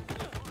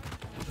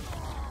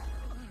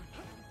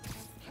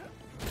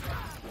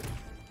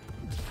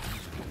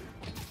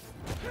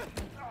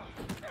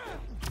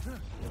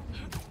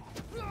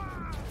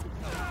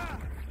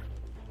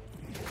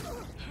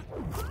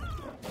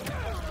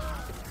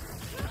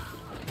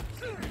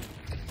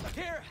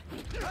 Here,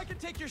 I can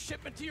take your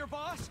shipment to your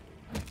boss.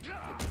 You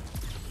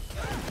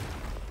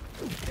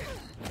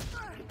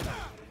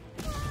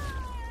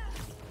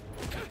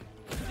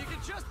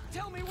can just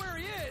tell me where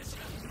he is.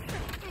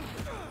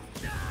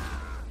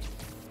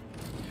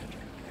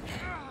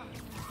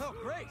 Oh,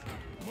 great.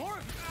 More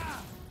of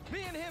it.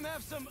 Me and him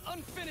have some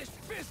unfinished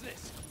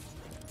business.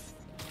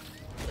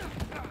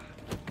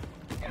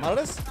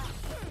 ¿Madres?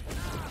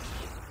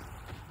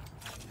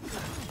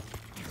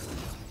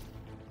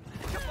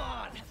 Come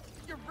on.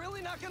 You're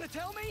really not gonna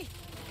tell me?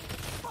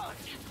 Fuck.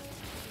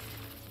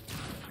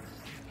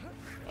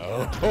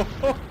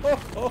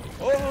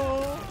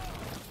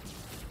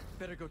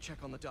 Better go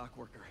check on the dock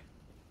worker.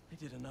 They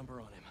did a number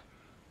on him.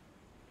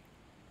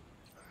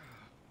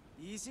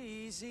 Easy,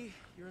 easy.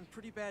 You're in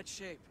pretty bad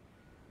shape.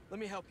 Let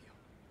me help you.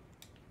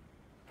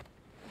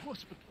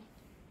 Hospital,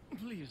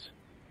 please.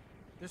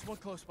 There's one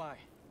close by.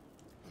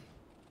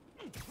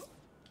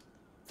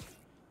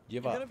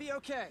 You're gonna be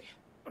okay.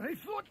 I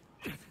thought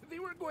they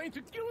were going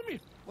to kill me.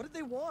 What did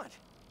they want?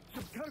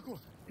 Some cargo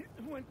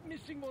went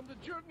missing on the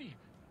journey.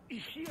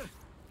 It's here.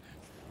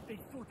 They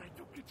thought I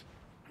took it.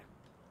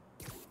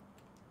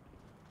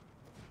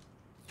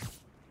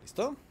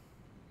 ¿Listo?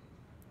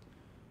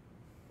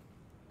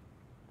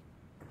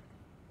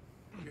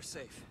 You're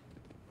safe.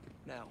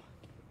 Now,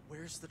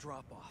 where's the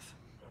drop-off?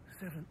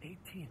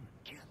 718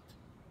 Kent.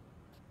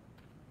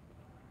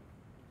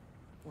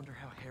 Wonder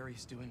how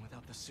Harry's doing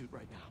without the suit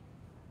right now.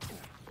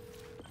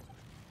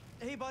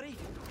 Hey, buddy.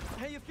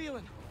 How you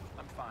feeling?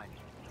 I'm fine.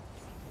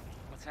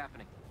 What's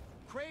happening?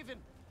 Kraven,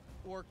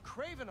 or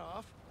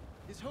Kravenoff,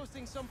 is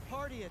hosting some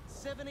party at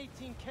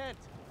 718 Kent.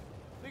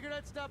 Figured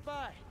I'd stop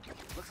by.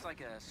 Looks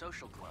like a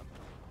social club.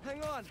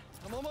 Hang on,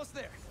 I'm almost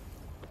there.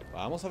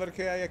 Vamos a ver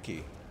qué hay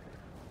aquí.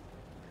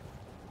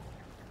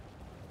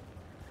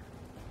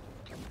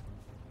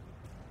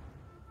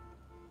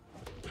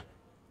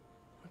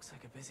 Looks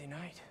like a busy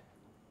night.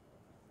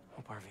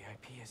 Hope our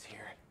VIP is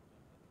here.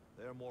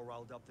 They're more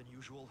riled up than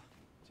usual.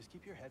 Just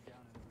keep your head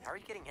down. How are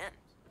you getting in?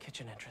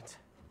 Kitchen entrance.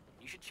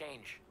 You should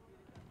change.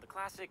 The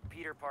classic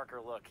Peter Parker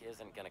look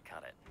isn't gonna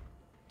cut it.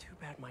 Too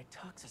bad my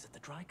tux is at the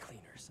dry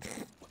cleaners.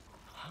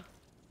 Huh?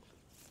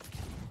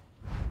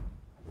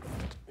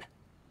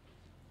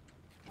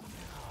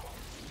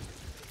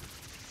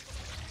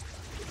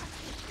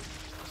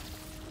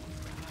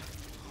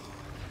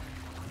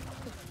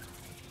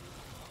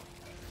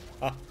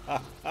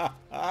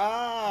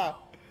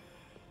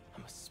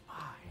 I'm a spy.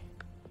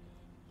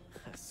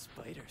 A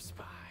spider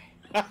spy.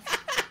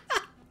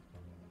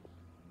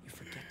 You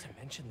forget to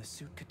mention the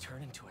suit could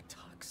turn into a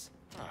tux.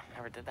 Oh,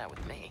 never did that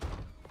with me.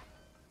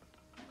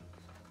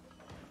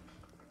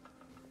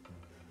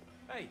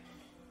 Hey!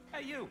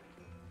 Hey, you!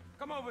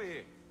 Come over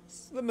here.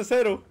 The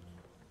mesero.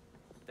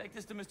 Take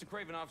this to Mr.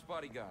 Kravenoff's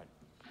bodyguard.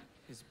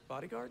 His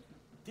bodyguard?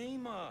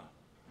 Dima!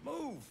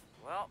 Move!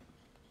 Well,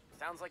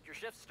 sounds like your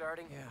shift's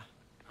starting. Yeah.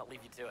 I'll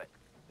leave you to it.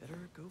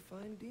 Better go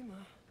find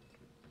Dima.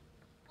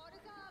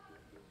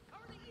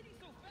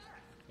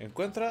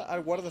 Encuentra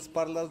al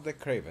guardaespaldas de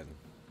Kraven.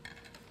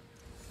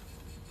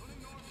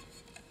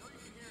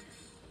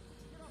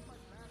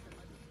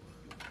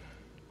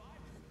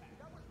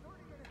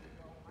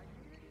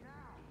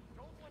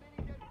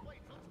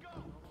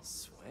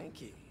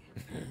 Swanky.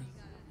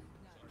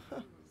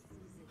 Huh.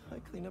 I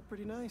clean up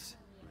pretty nice.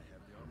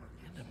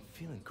 And I'm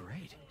feeling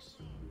great.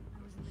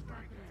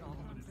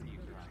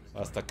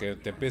 Hasta que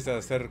te empiece a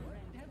hacer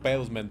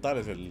pedos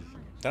mentales el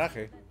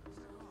traje.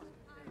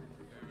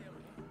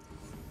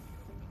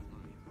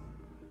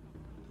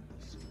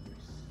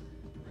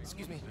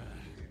 Excuse me.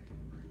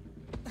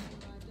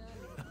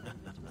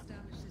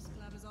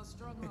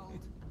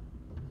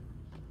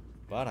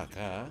 Para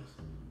acá.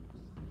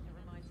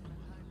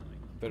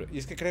 Pero, y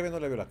es que Kraven no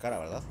le vio la cara,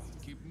 ¿verdad?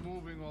 Keep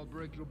moving, I'll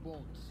break your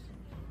bones.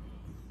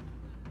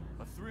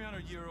 A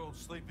 300-year-old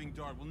sleeping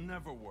dart will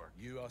never work.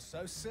 You are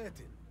so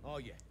certain,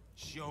 are you?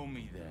 Show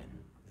me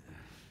then.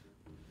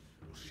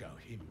 We'll show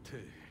him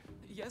too.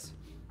 Yes?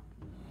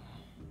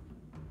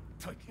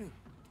 Take it.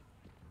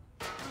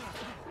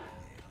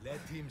 Let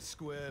him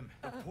squirm.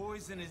 The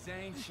poison is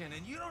ancient,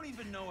 and you don't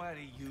even know how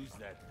to use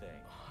that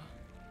thing.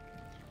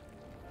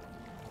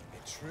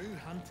 A true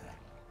hunter.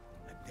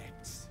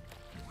 Adepts.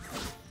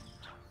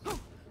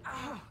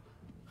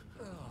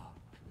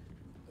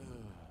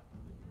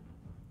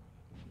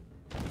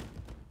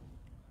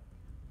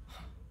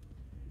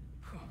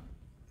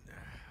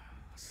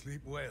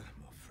 Sleep well,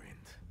 my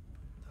friend.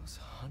 Those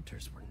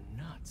hunters were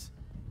nuts.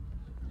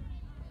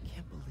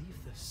 Can't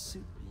believe the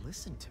suit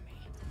listened to me.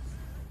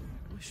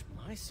 Wish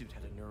my suit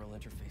had a neural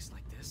interface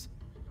like this.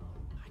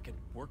 I could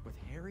work with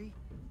Harry,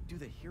 do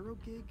the hero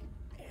gig,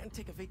 and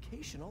take a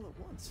vacation all at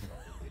once.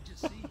 Did you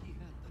see he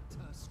had the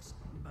tusks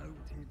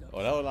mounted up?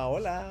 Hola, hola,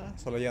 hola.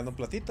 Solo llevando un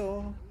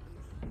platito.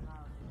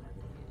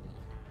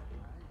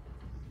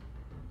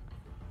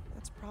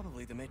 That's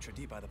probably the maitre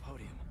d' by the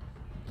podium.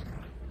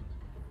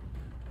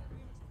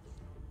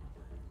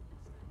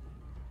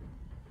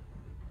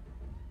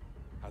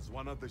 Has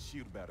one of the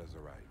shield bearers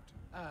arrived?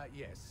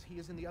 Yes, he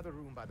is in the other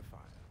room by the fire.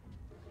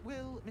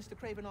 Will Mr.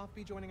 Kravenoff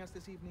be joining us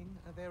this evening?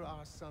 There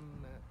are some,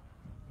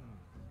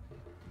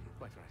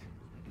 quite right.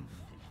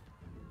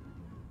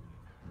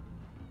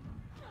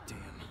 Damn,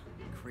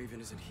 Kraven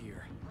isn't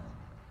here.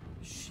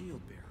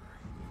 Shield bearer.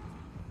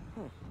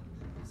 Huh.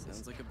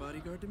 Sounds like a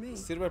bodyguard to me.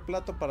 Sirve el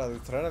plato para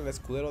distraer al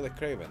escudero de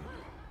Kraven.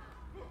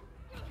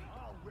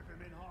 I'll rip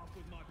him in half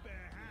with my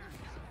bare hands.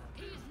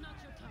 He's not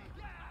your type.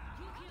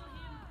 You kill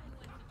him.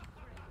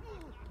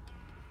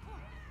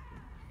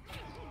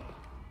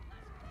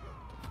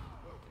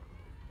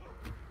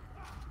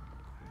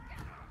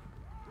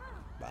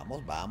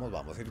 Vamos, vamos,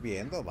 vamos a ir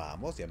viendo,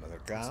 vamos, ya me he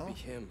acercado. Must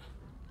be him.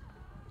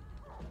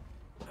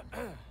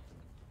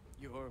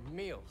 Your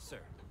meal, sir.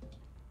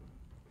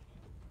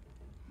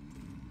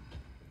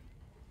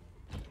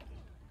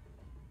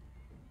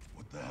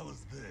 What the hell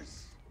is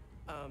this?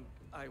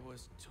 I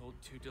was told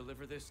to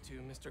deliver this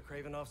to Mr.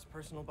 Kravenoff's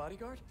personal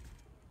bodyguard.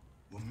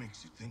 What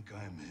makes you think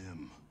I'm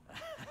him?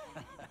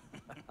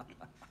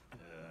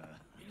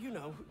 You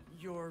know,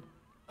 you're,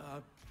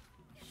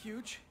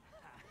 huge.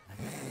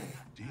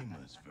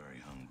 Dima's very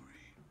hungry.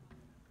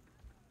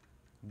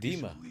 Dima. You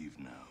should leave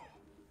now.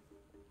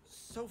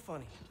 So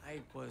funny.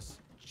 I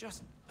was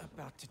just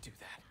about to do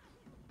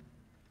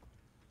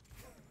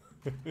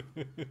that.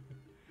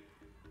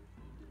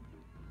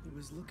 He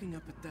was looking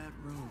up at that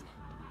room.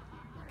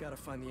 Gotta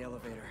find the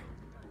elevator.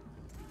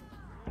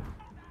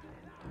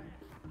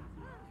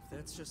 If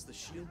that's just the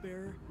shield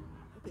bearer,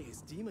 how big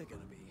is Dima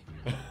gonna be?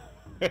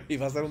 Y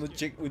va a ser un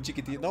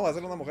chiquitín. No, va a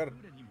ser una mujer.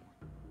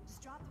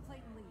 Just drop the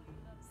plate and leave.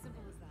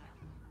 Simple as that.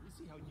 We'll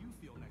see how you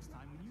feel next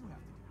time when you have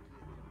to do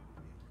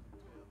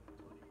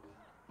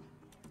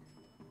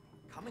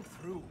it. Coming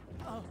through.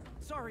 Oh,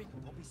 sorry.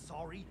 Don't be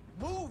sorry.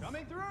 Move!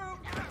 Coming through!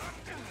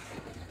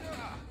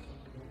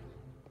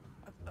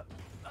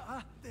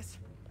 This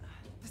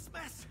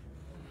mess.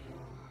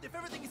 If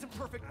everything isn't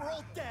perfect, we're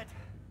all dead.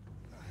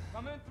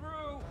 Coming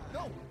through!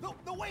 No,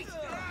 wait!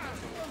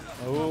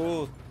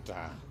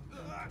 Puta.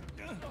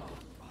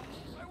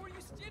 Why were you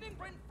standing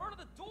right in front of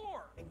the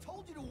door? I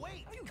told you to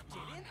wait. You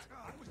didn't.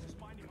 I was just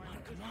minding my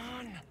own Come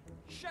on.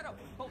 Shut up,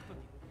 both of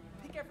you.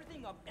 Pick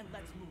everything up and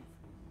let's move.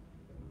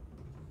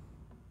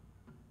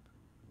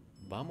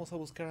 Vamos a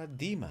buscar a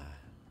Dima.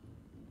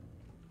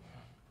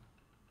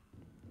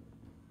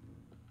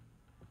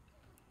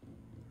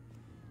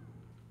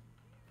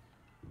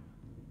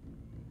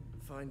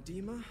 Find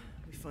Dima,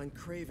 we find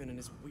Kraven and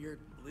his weird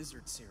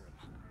lizard serum.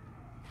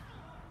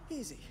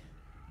 Easy.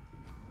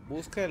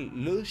 Busca el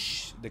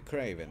Lush de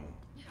Kraven.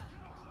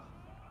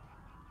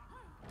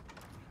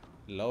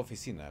 La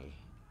oficinal.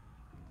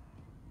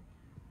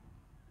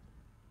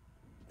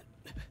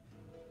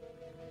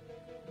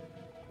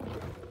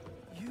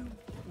 You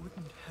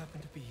wouldn't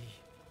happen to be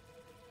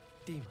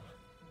Dima.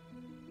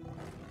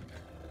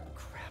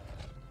 Crap.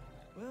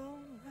 Well,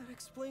 that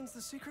explains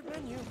the secret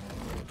menu.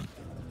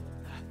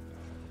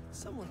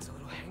 Someone's a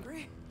little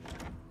hangry.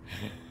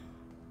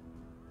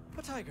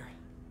 A tiger.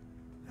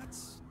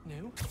 That's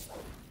new.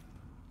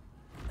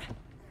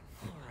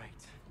 All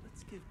right,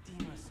 let's give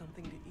Dima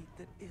something to eat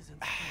that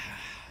isn't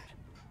food.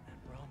 That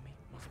raw meat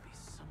must be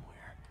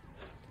somewhere.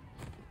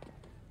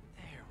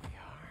 There we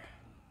are.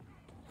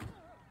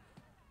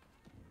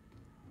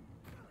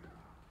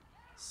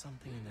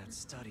 Something in that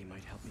study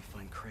might help me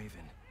find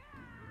Kraven.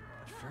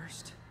 But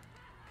first,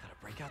 gotta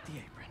break out the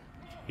apron.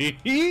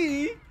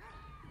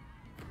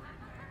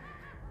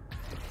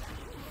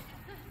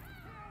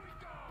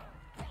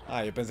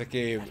 Ah, yo pensé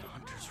que...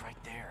 Hunter's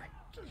right there.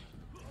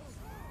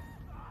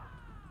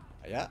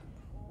 Allá.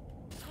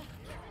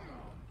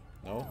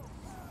 No.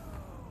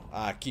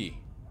 Aquí.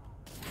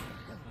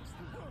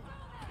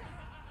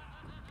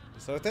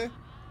 ¿Sabes?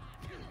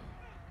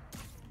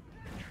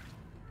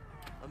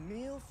 A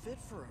meal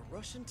fit for a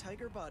Russian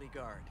tiger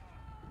bodyguard.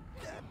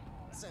 That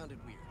sounded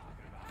weird.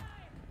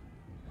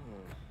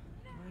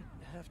 Might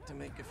have to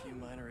make a few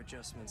minor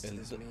adjustments to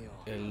this meal.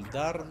 El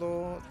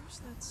dardo. Where's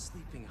that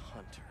sleeping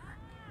hunter?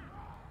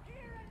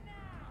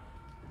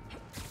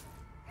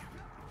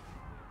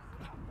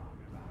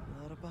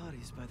 A lot of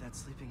bodies by that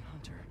sleeping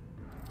hunter.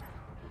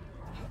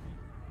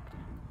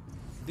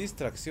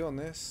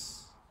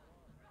 Distracciones.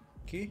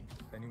 Aquí.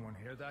 Anyone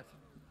hear that?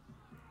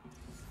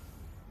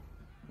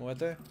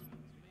 Muévete.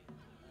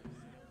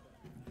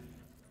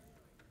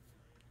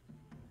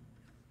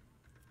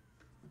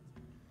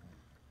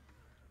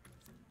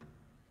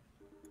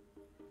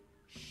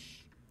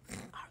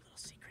 Our little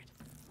secret.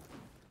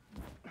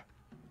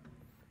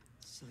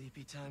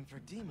 Sleepy time for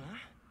Dima.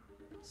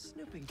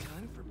 Snooping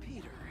time for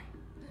Peter.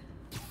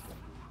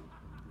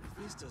 If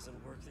this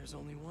doesn't work, there's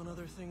only one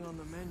other thing on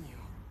the menu.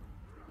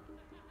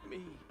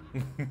 Me.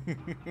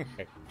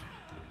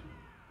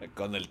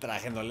 Con el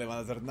traje no le van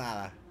a hacer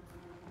nada.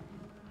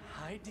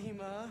 Hi,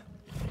 Dima.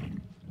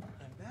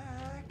 I'm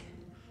back.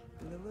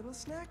 And a little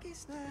snacky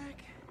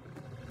snack.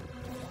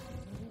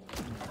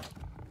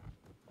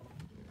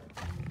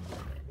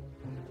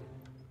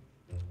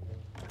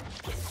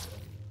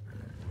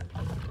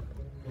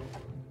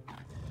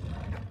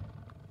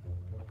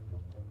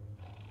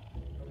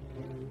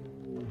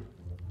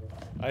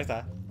 Ahí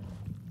está.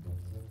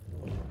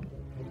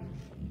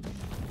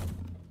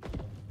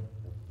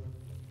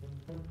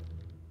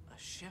 A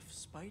Chef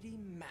Spidey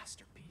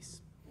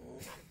masterpiece.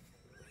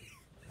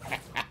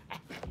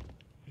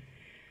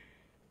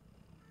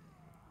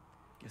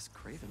 Guess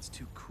Kraven's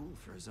too cool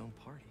for his own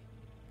party.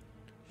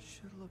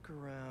 Should look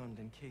around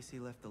in case he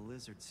left the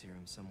lizard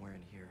serum somewhere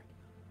in here.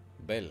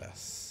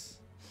 Velas.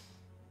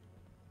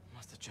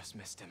 Must have just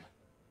missed him.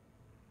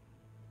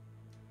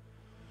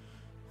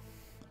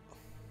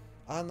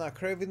 Anna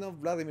Kravenov,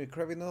 Vladimir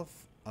Kravenov,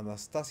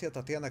 Anastasia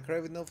Tatiana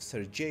Kravenov,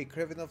 Sergei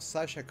Kravenov,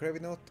 Sasha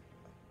Kravenov,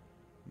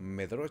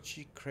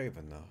 Medrochi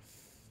Kravenov.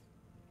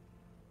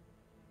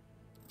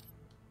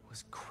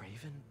 Was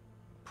Kraven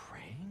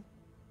praying?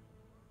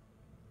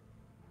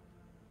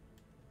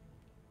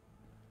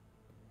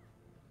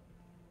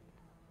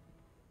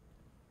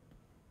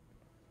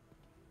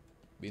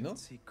 ¿Vino? I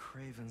see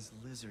Kraven's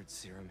lizard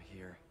serum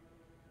here.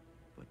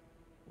 But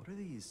what are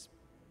these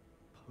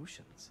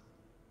potions?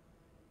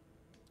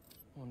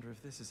 Wonder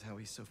if this is how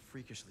he's so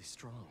freakishly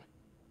strong.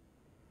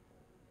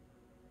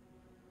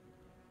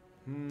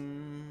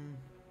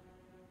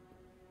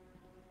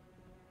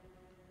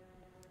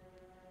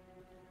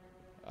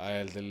 Ah,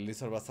 el del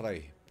Lizard va a estar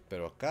ahí.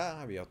 Pero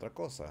acá había otra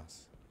cosa.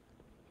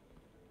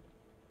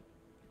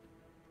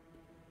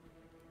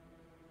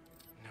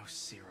 No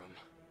serum.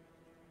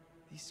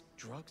 These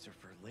drugs are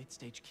for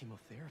late-stage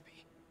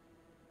chemotherapy.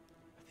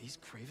 Are these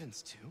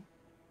Kraven's too?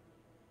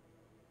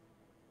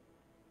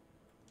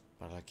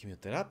 Para la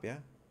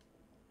quimioterapia.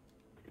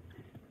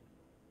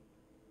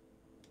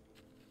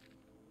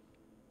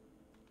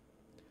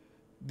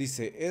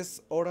 Dice,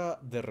 es hora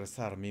de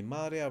rezar. Mi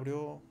madre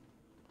abrió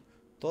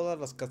todas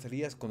las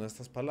cacerías con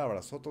estas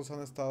palabras. Otros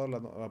han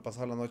estado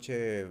pasado la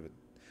noche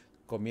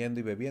comiendo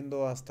y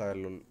bebiendo hasta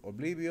el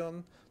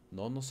Oblivion.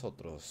 No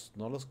nosotros,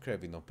 no los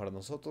Kraven. Para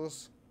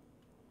nosotros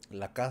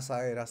la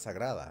caza era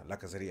sagrada, la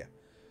cacería.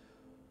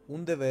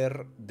 Un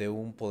deber de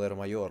un poder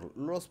mayor.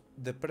 Los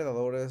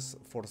depredadores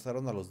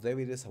forzaron a los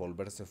débiles a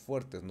volverse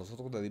fuertes.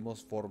 Nosotros le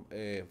dimos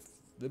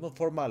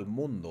forma al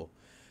mundo,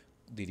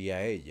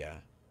 diría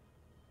ella.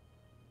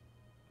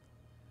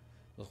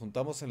 Nos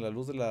juntamos en la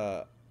luz de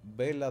la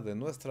vela de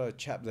nuestra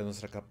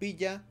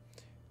capilla.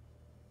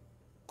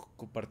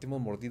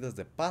 Compartimos mordidas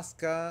de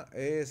pasca.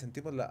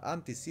 Sentimos la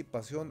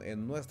anticipación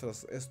en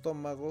nuestros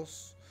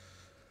estómagos.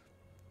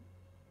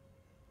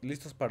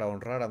 Listos para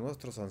honrar a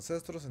nuestros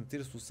ancestros,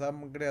 sentir su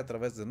sangre a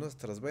través de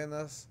nuestras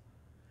venas.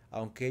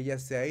 Aunque ella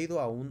se ha ido,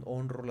 aún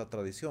honro la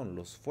tradición.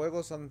 Los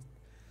fuegos han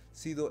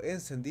sido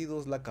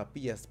encendidos, la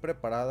capilla es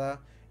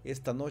preparada.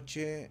 Esta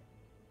noche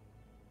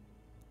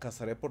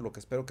cazaré por lo que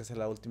espero que sea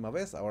la última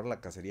vez. Ahora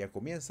la cacería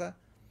comienza.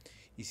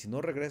 Y si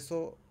no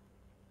regreso,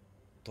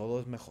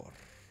 todo es mejor.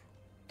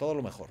 Todo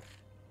lo mejor.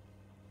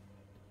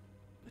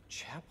 The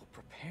chapel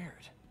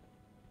prepared.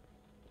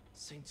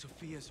 Saint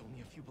Sophia's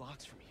only a few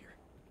blocks from here.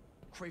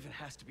 Kraven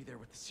has to be there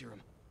with the serum.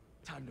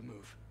 Time to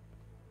move.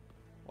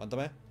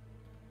 Aguántame.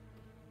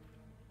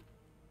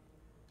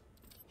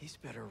 He's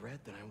better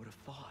read than I would have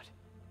thought.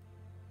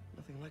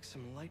 Nothing like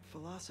some light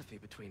philosophy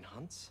between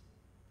hunts.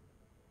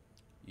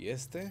 ¿Y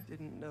este?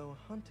 Didn't know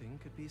hunting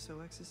could be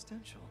so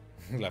existential.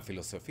 La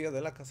filosofía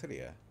de la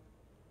cacería.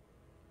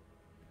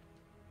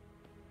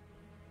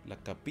 La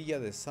capilla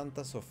de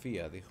Santa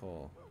Sofía,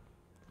 dijo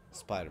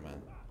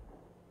Spider-Man.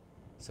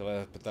 Se va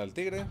a despertar el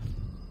tigre.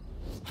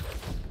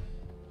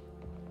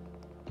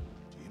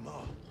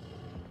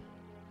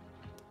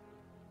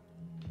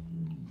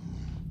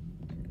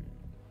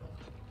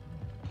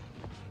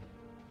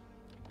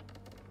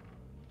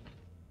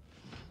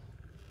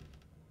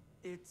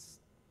 It's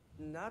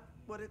not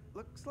what it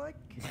looks like.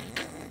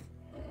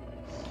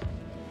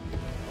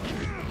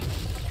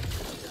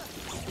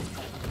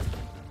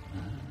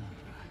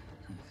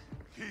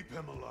 Keep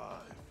him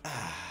alive.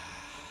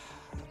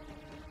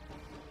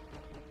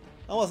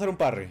 Vamos a hacer un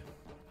parry.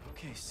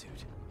 Okay,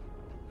 suit.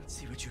 Let's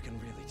see what you can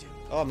really do.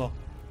 Oh, no.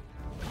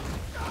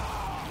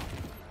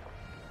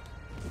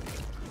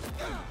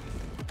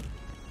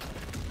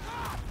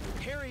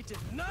 Harry did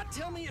not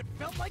tell me it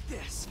felt like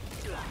this.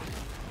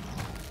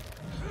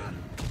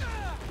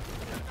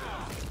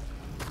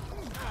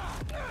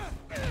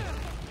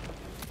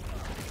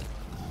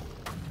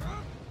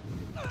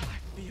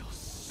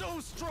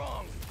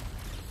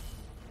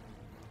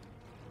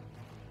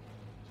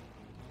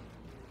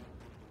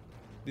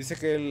 Dice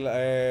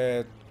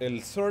que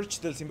el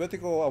Surge del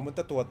simbiótico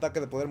aumenta tu ataque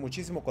de poder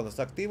muchísimo cuando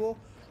está activo.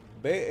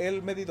 Ve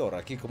el medidor,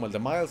 aquí como el de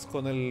Miles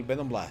con el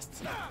Venom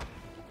Blast.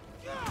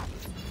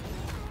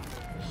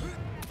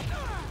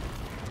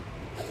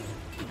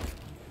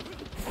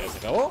 ¿Ya se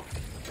acabó?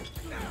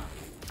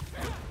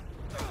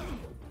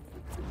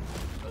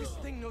 This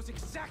thing knows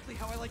exactly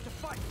how I like to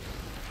fight.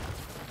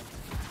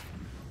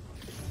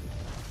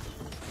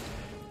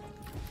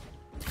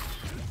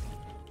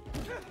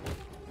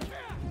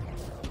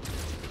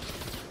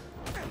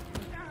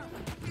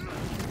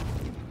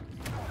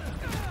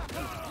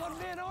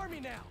 One-man army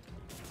now.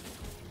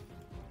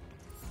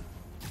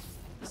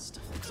 This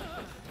stuff looks and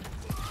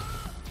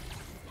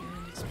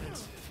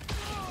expensive.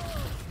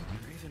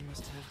 Raven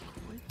must have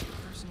quite the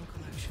personal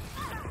collection.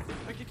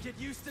 I could get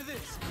used to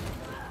this.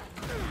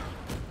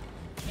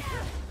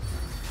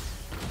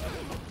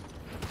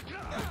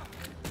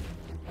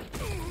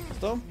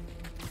 ¿Listo?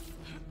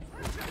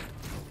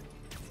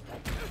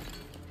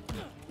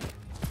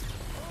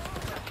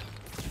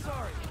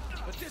 Sorry,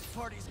 but this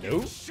party's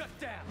getting shut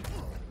down.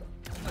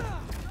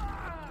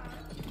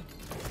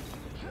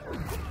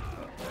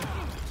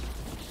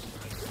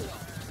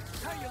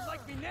 How you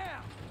like me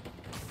now?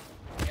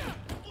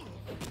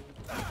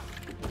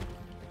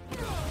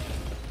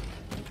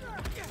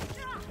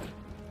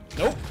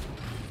 Nope.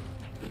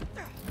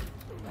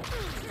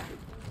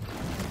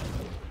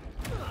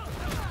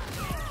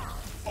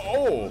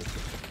 Oh.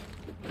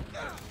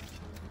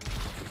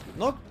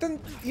 No te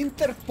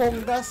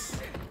interpongas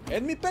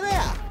en mi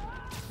pelea.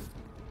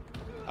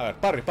 A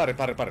ver,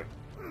 parry.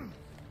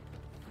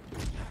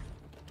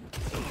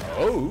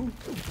 Oh.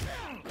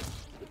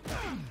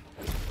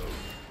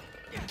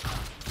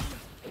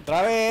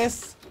 Otra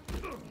vez.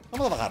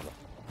 Vamos a bajarlo.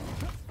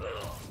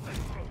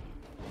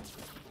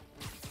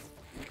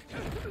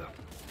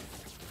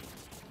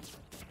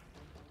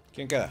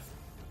 ¿Quién queda?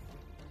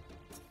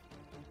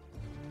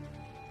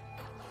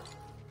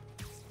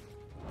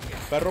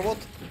 Perrobot.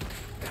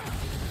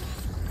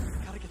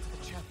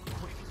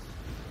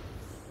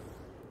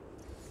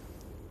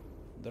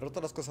 Derrota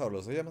a los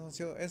cazadores. Las llamas han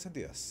sido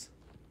encendidas.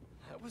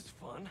 That was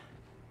fun.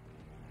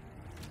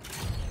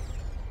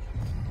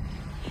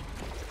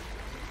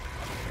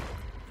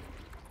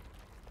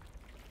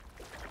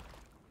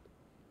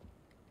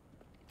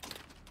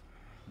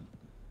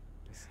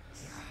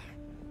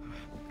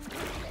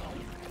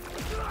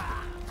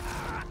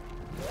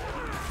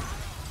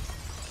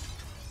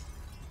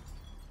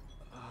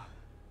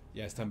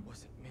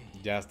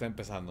 Ya está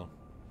empezando.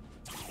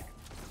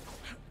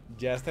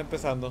 Ya está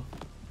empezando.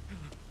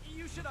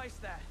 You should ice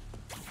that.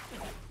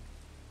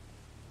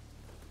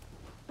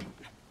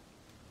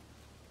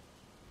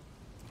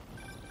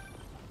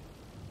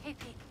 Hey,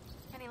 Pete.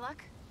 Any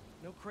luck?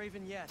 No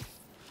Kraven yet.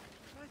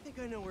 I think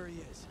I know where he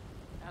is.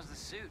 How's the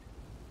suit?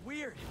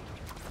 Weird.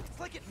 It's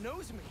like it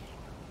knows me.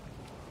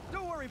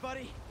 Don't worry,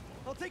 buddy.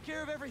 I'll take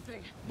care of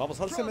everything. Vamos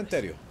al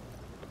cementerio.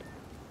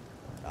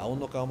 Aún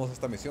no acabamos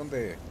esta misión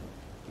de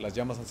las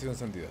llamas han sido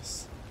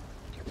encendidas.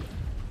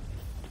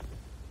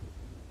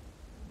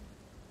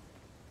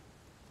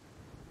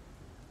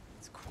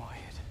 It's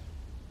quiet.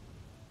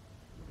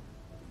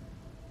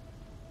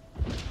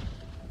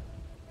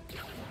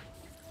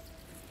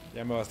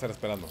 Ya me va a estar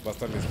esperando, va a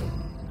estar listo.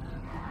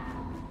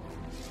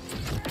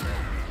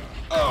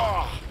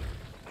 ¡Oh!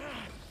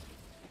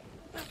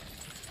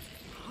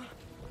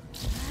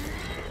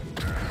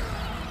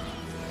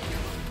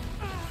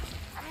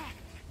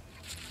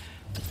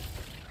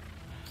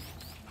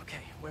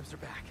 Webs are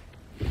back.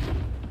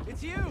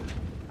 It's you!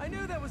 I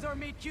knew that was our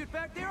meet cute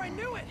back there, I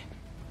knew it!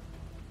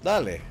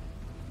 Dale.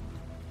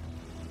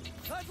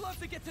 I'd love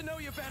to get to know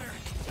you better,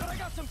 but I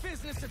got some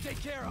business to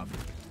take care of.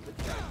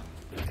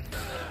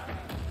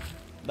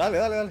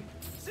 Dale.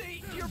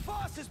 See, your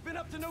boss has been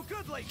up to no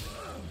good lately.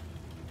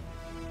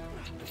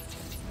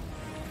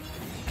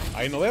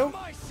 Ahí no veo.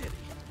 My city,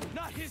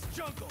 not his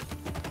jungle.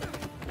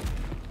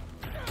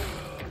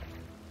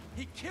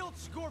 He killed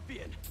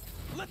Scorpion.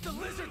 Let the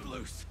lizard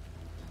loose.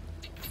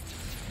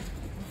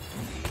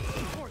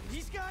 Or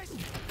these guys?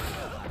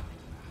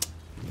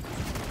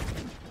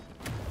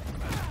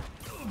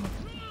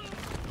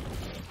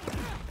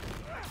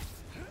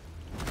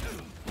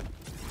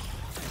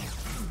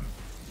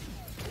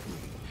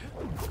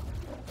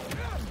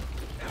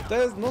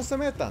 Ustedes no se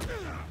metan.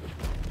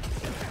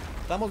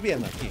 Estamos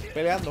bien aquí,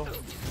 peleando.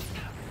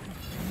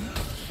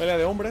 Pelea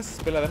de hombres,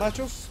 pelea de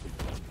machos.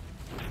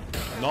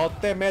 No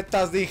te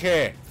metas,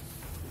 dije.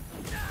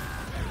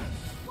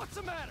 What's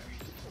the matter?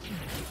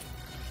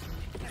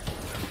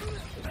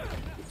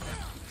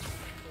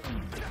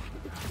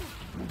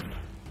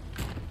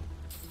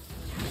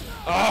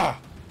 ¡Ah!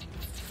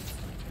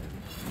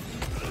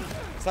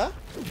 ¿Está?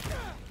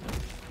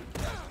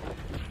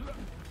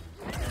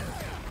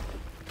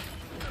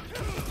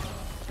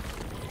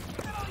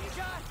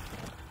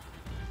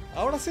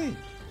 Ahora sí.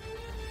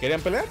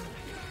 ¿Querían pelear?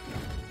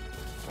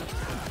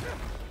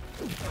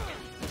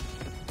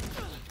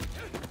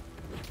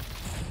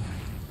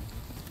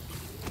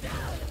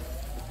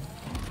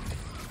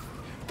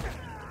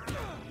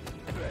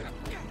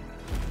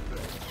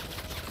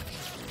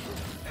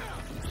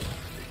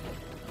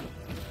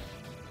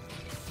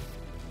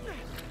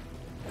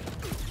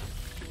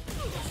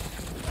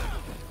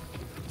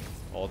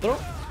 ¿Otro?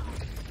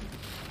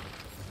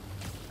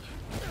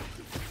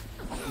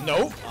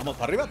 No, vamos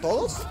para arriba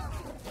todos.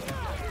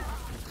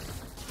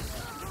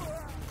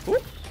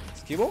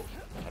 Esquivo,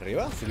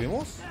 arriba,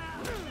 subimos.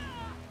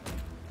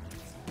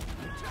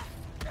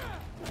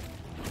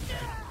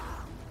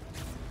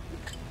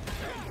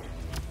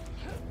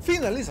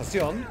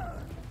 Finalización.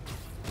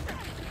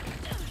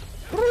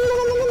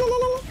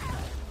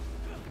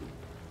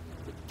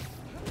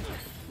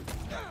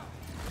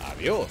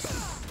 Adiós.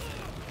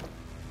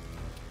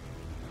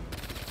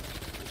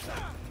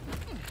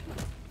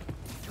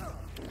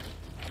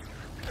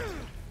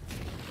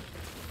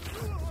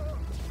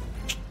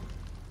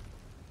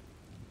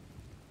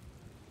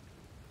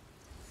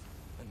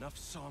 Enough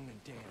song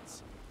and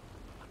dance.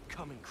 I'm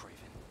coming, Craven.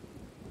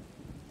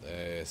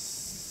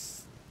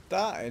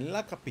 Está en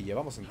la capilla.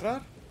 Vamos a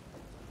entrar.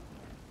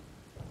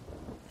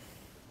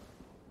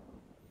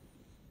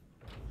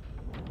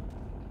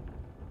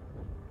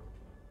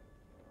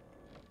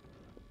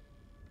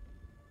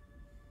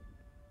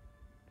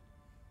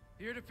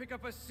 Here to pick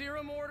up a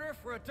serum order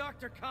for a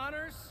Dr.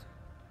 Connors?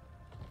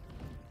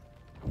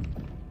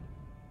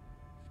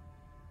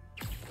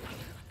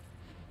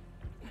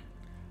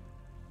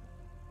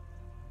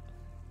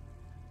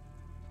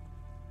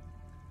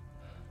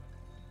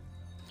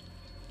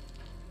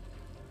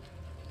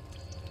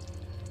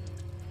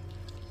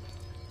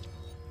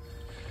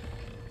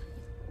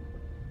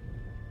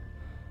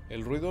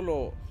 El ruido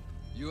lo...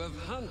 You have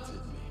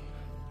hunted me.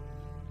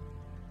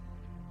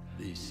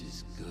 This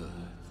is good.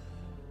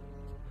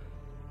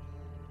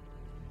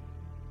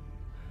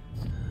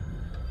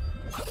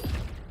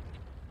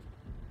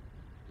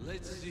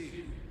 Let's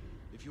see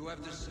if you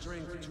have the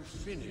strength to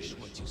finish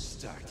what you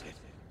started.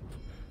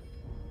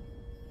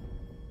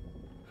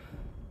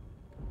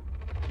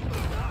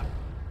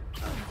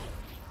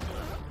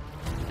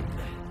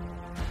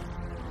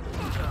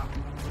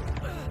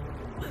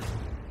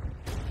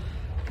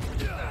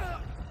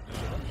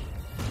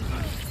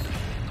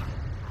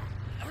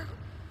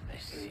 I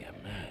see a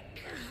man.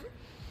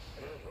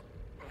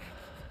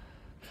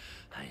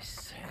 I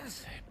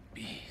sense a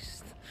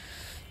beast.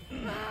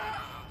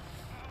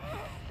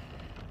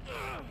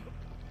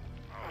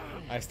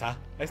 Ahí está,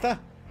 ahí está.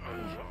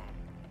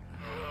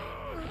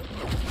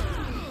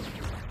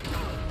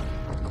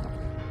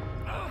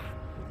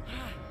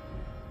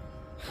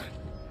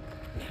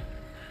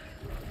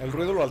 El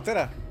ruido lo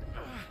altera.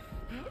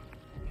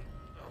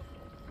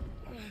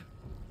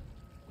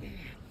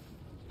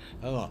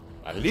 No, no.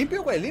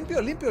 Limpio, güey,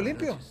 limpio, limpio,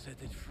 limpio.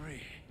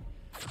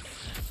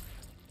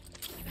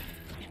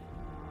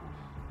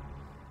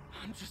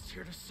 I'm just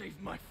here to save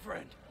my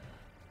friend.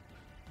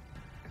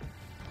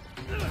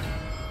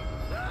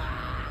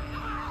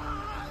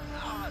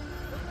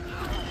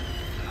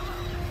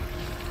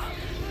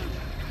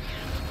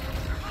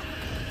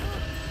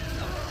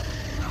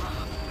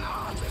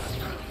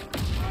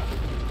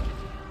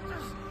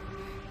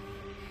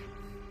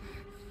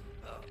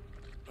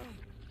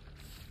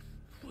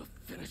 We'll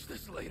finish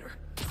this later.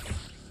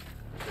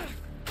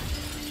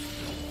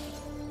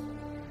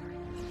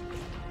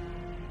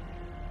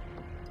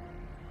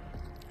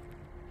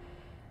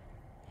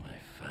 My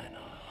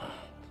final hunt.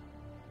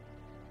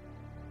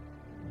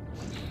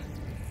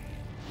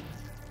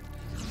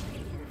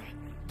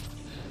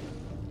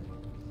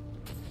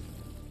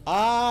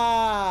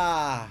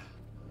 ¡Ah!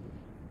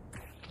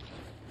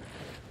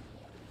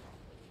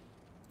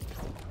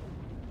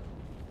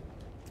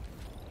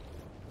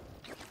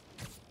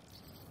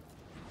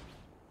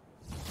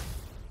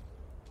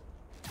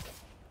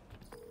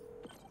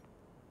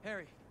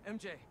 Harry,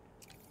 MJ,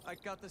 I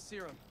got the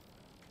serum.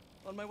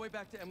 On my way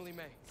back to Emily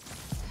May.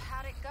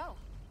 How'd it go?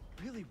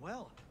 Really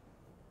well.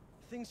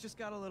 Things just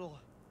got a little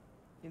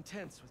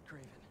intense with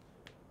Craven.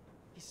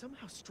 He's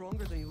somehow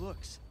stronger than he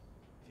looks,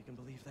 if you can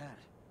believe that.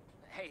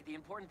 Hey, the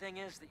important thing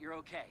is that you're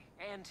okay,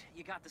 and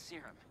you got the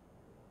serum.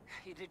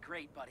 You did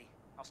great, buddy.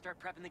 I'll start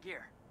prepping the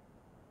gear.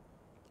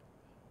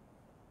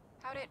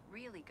 How'd it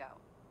really go?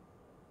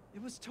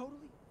 It was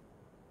totally...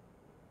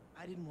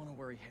 I didn't want to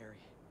worry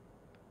Harry.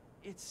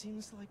 It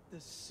seems like the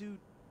suit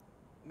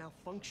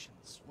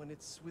malfunctions when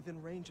it's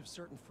within range of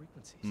certain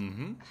frequencies.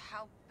 Mm-hmm.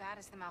 How bad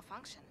is the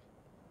malfunction?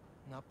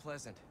 Not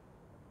pleasant,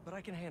 but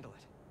I can handle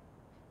it.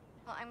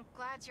 Well, I'm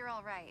glad you're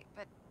all right,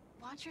 but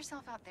watch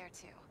yourself out there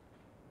too.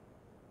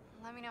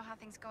 Let me know how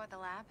things go at the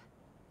lab.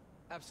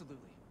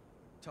 Absolutely.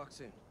 Talk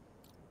soon.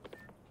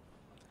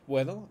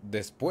 Bueno,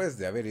 después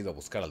de haber ido a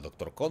buscar al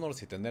Dr.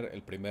 Connors y tener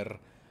el primer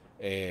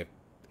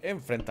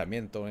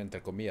enfrentamiento,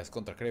 entre comillas,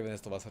 contra Kraven,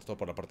 esto va a ser todo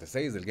por la parte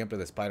 6 del gameplay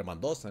de Spider-Man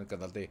 2 en el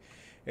canal de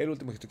El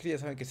Último Hito. Ya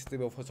saben que si este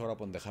video fue ahora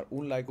pueden dejar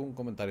un like, un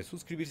comentario,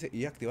 suscribirse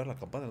y activar la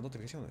campana de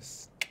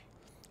notificaciones.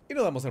 Y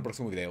nos vemos en el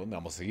próximo video, donde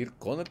vamos a seguir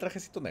con el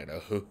trajecito negro.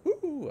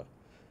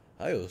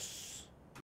 Adiós.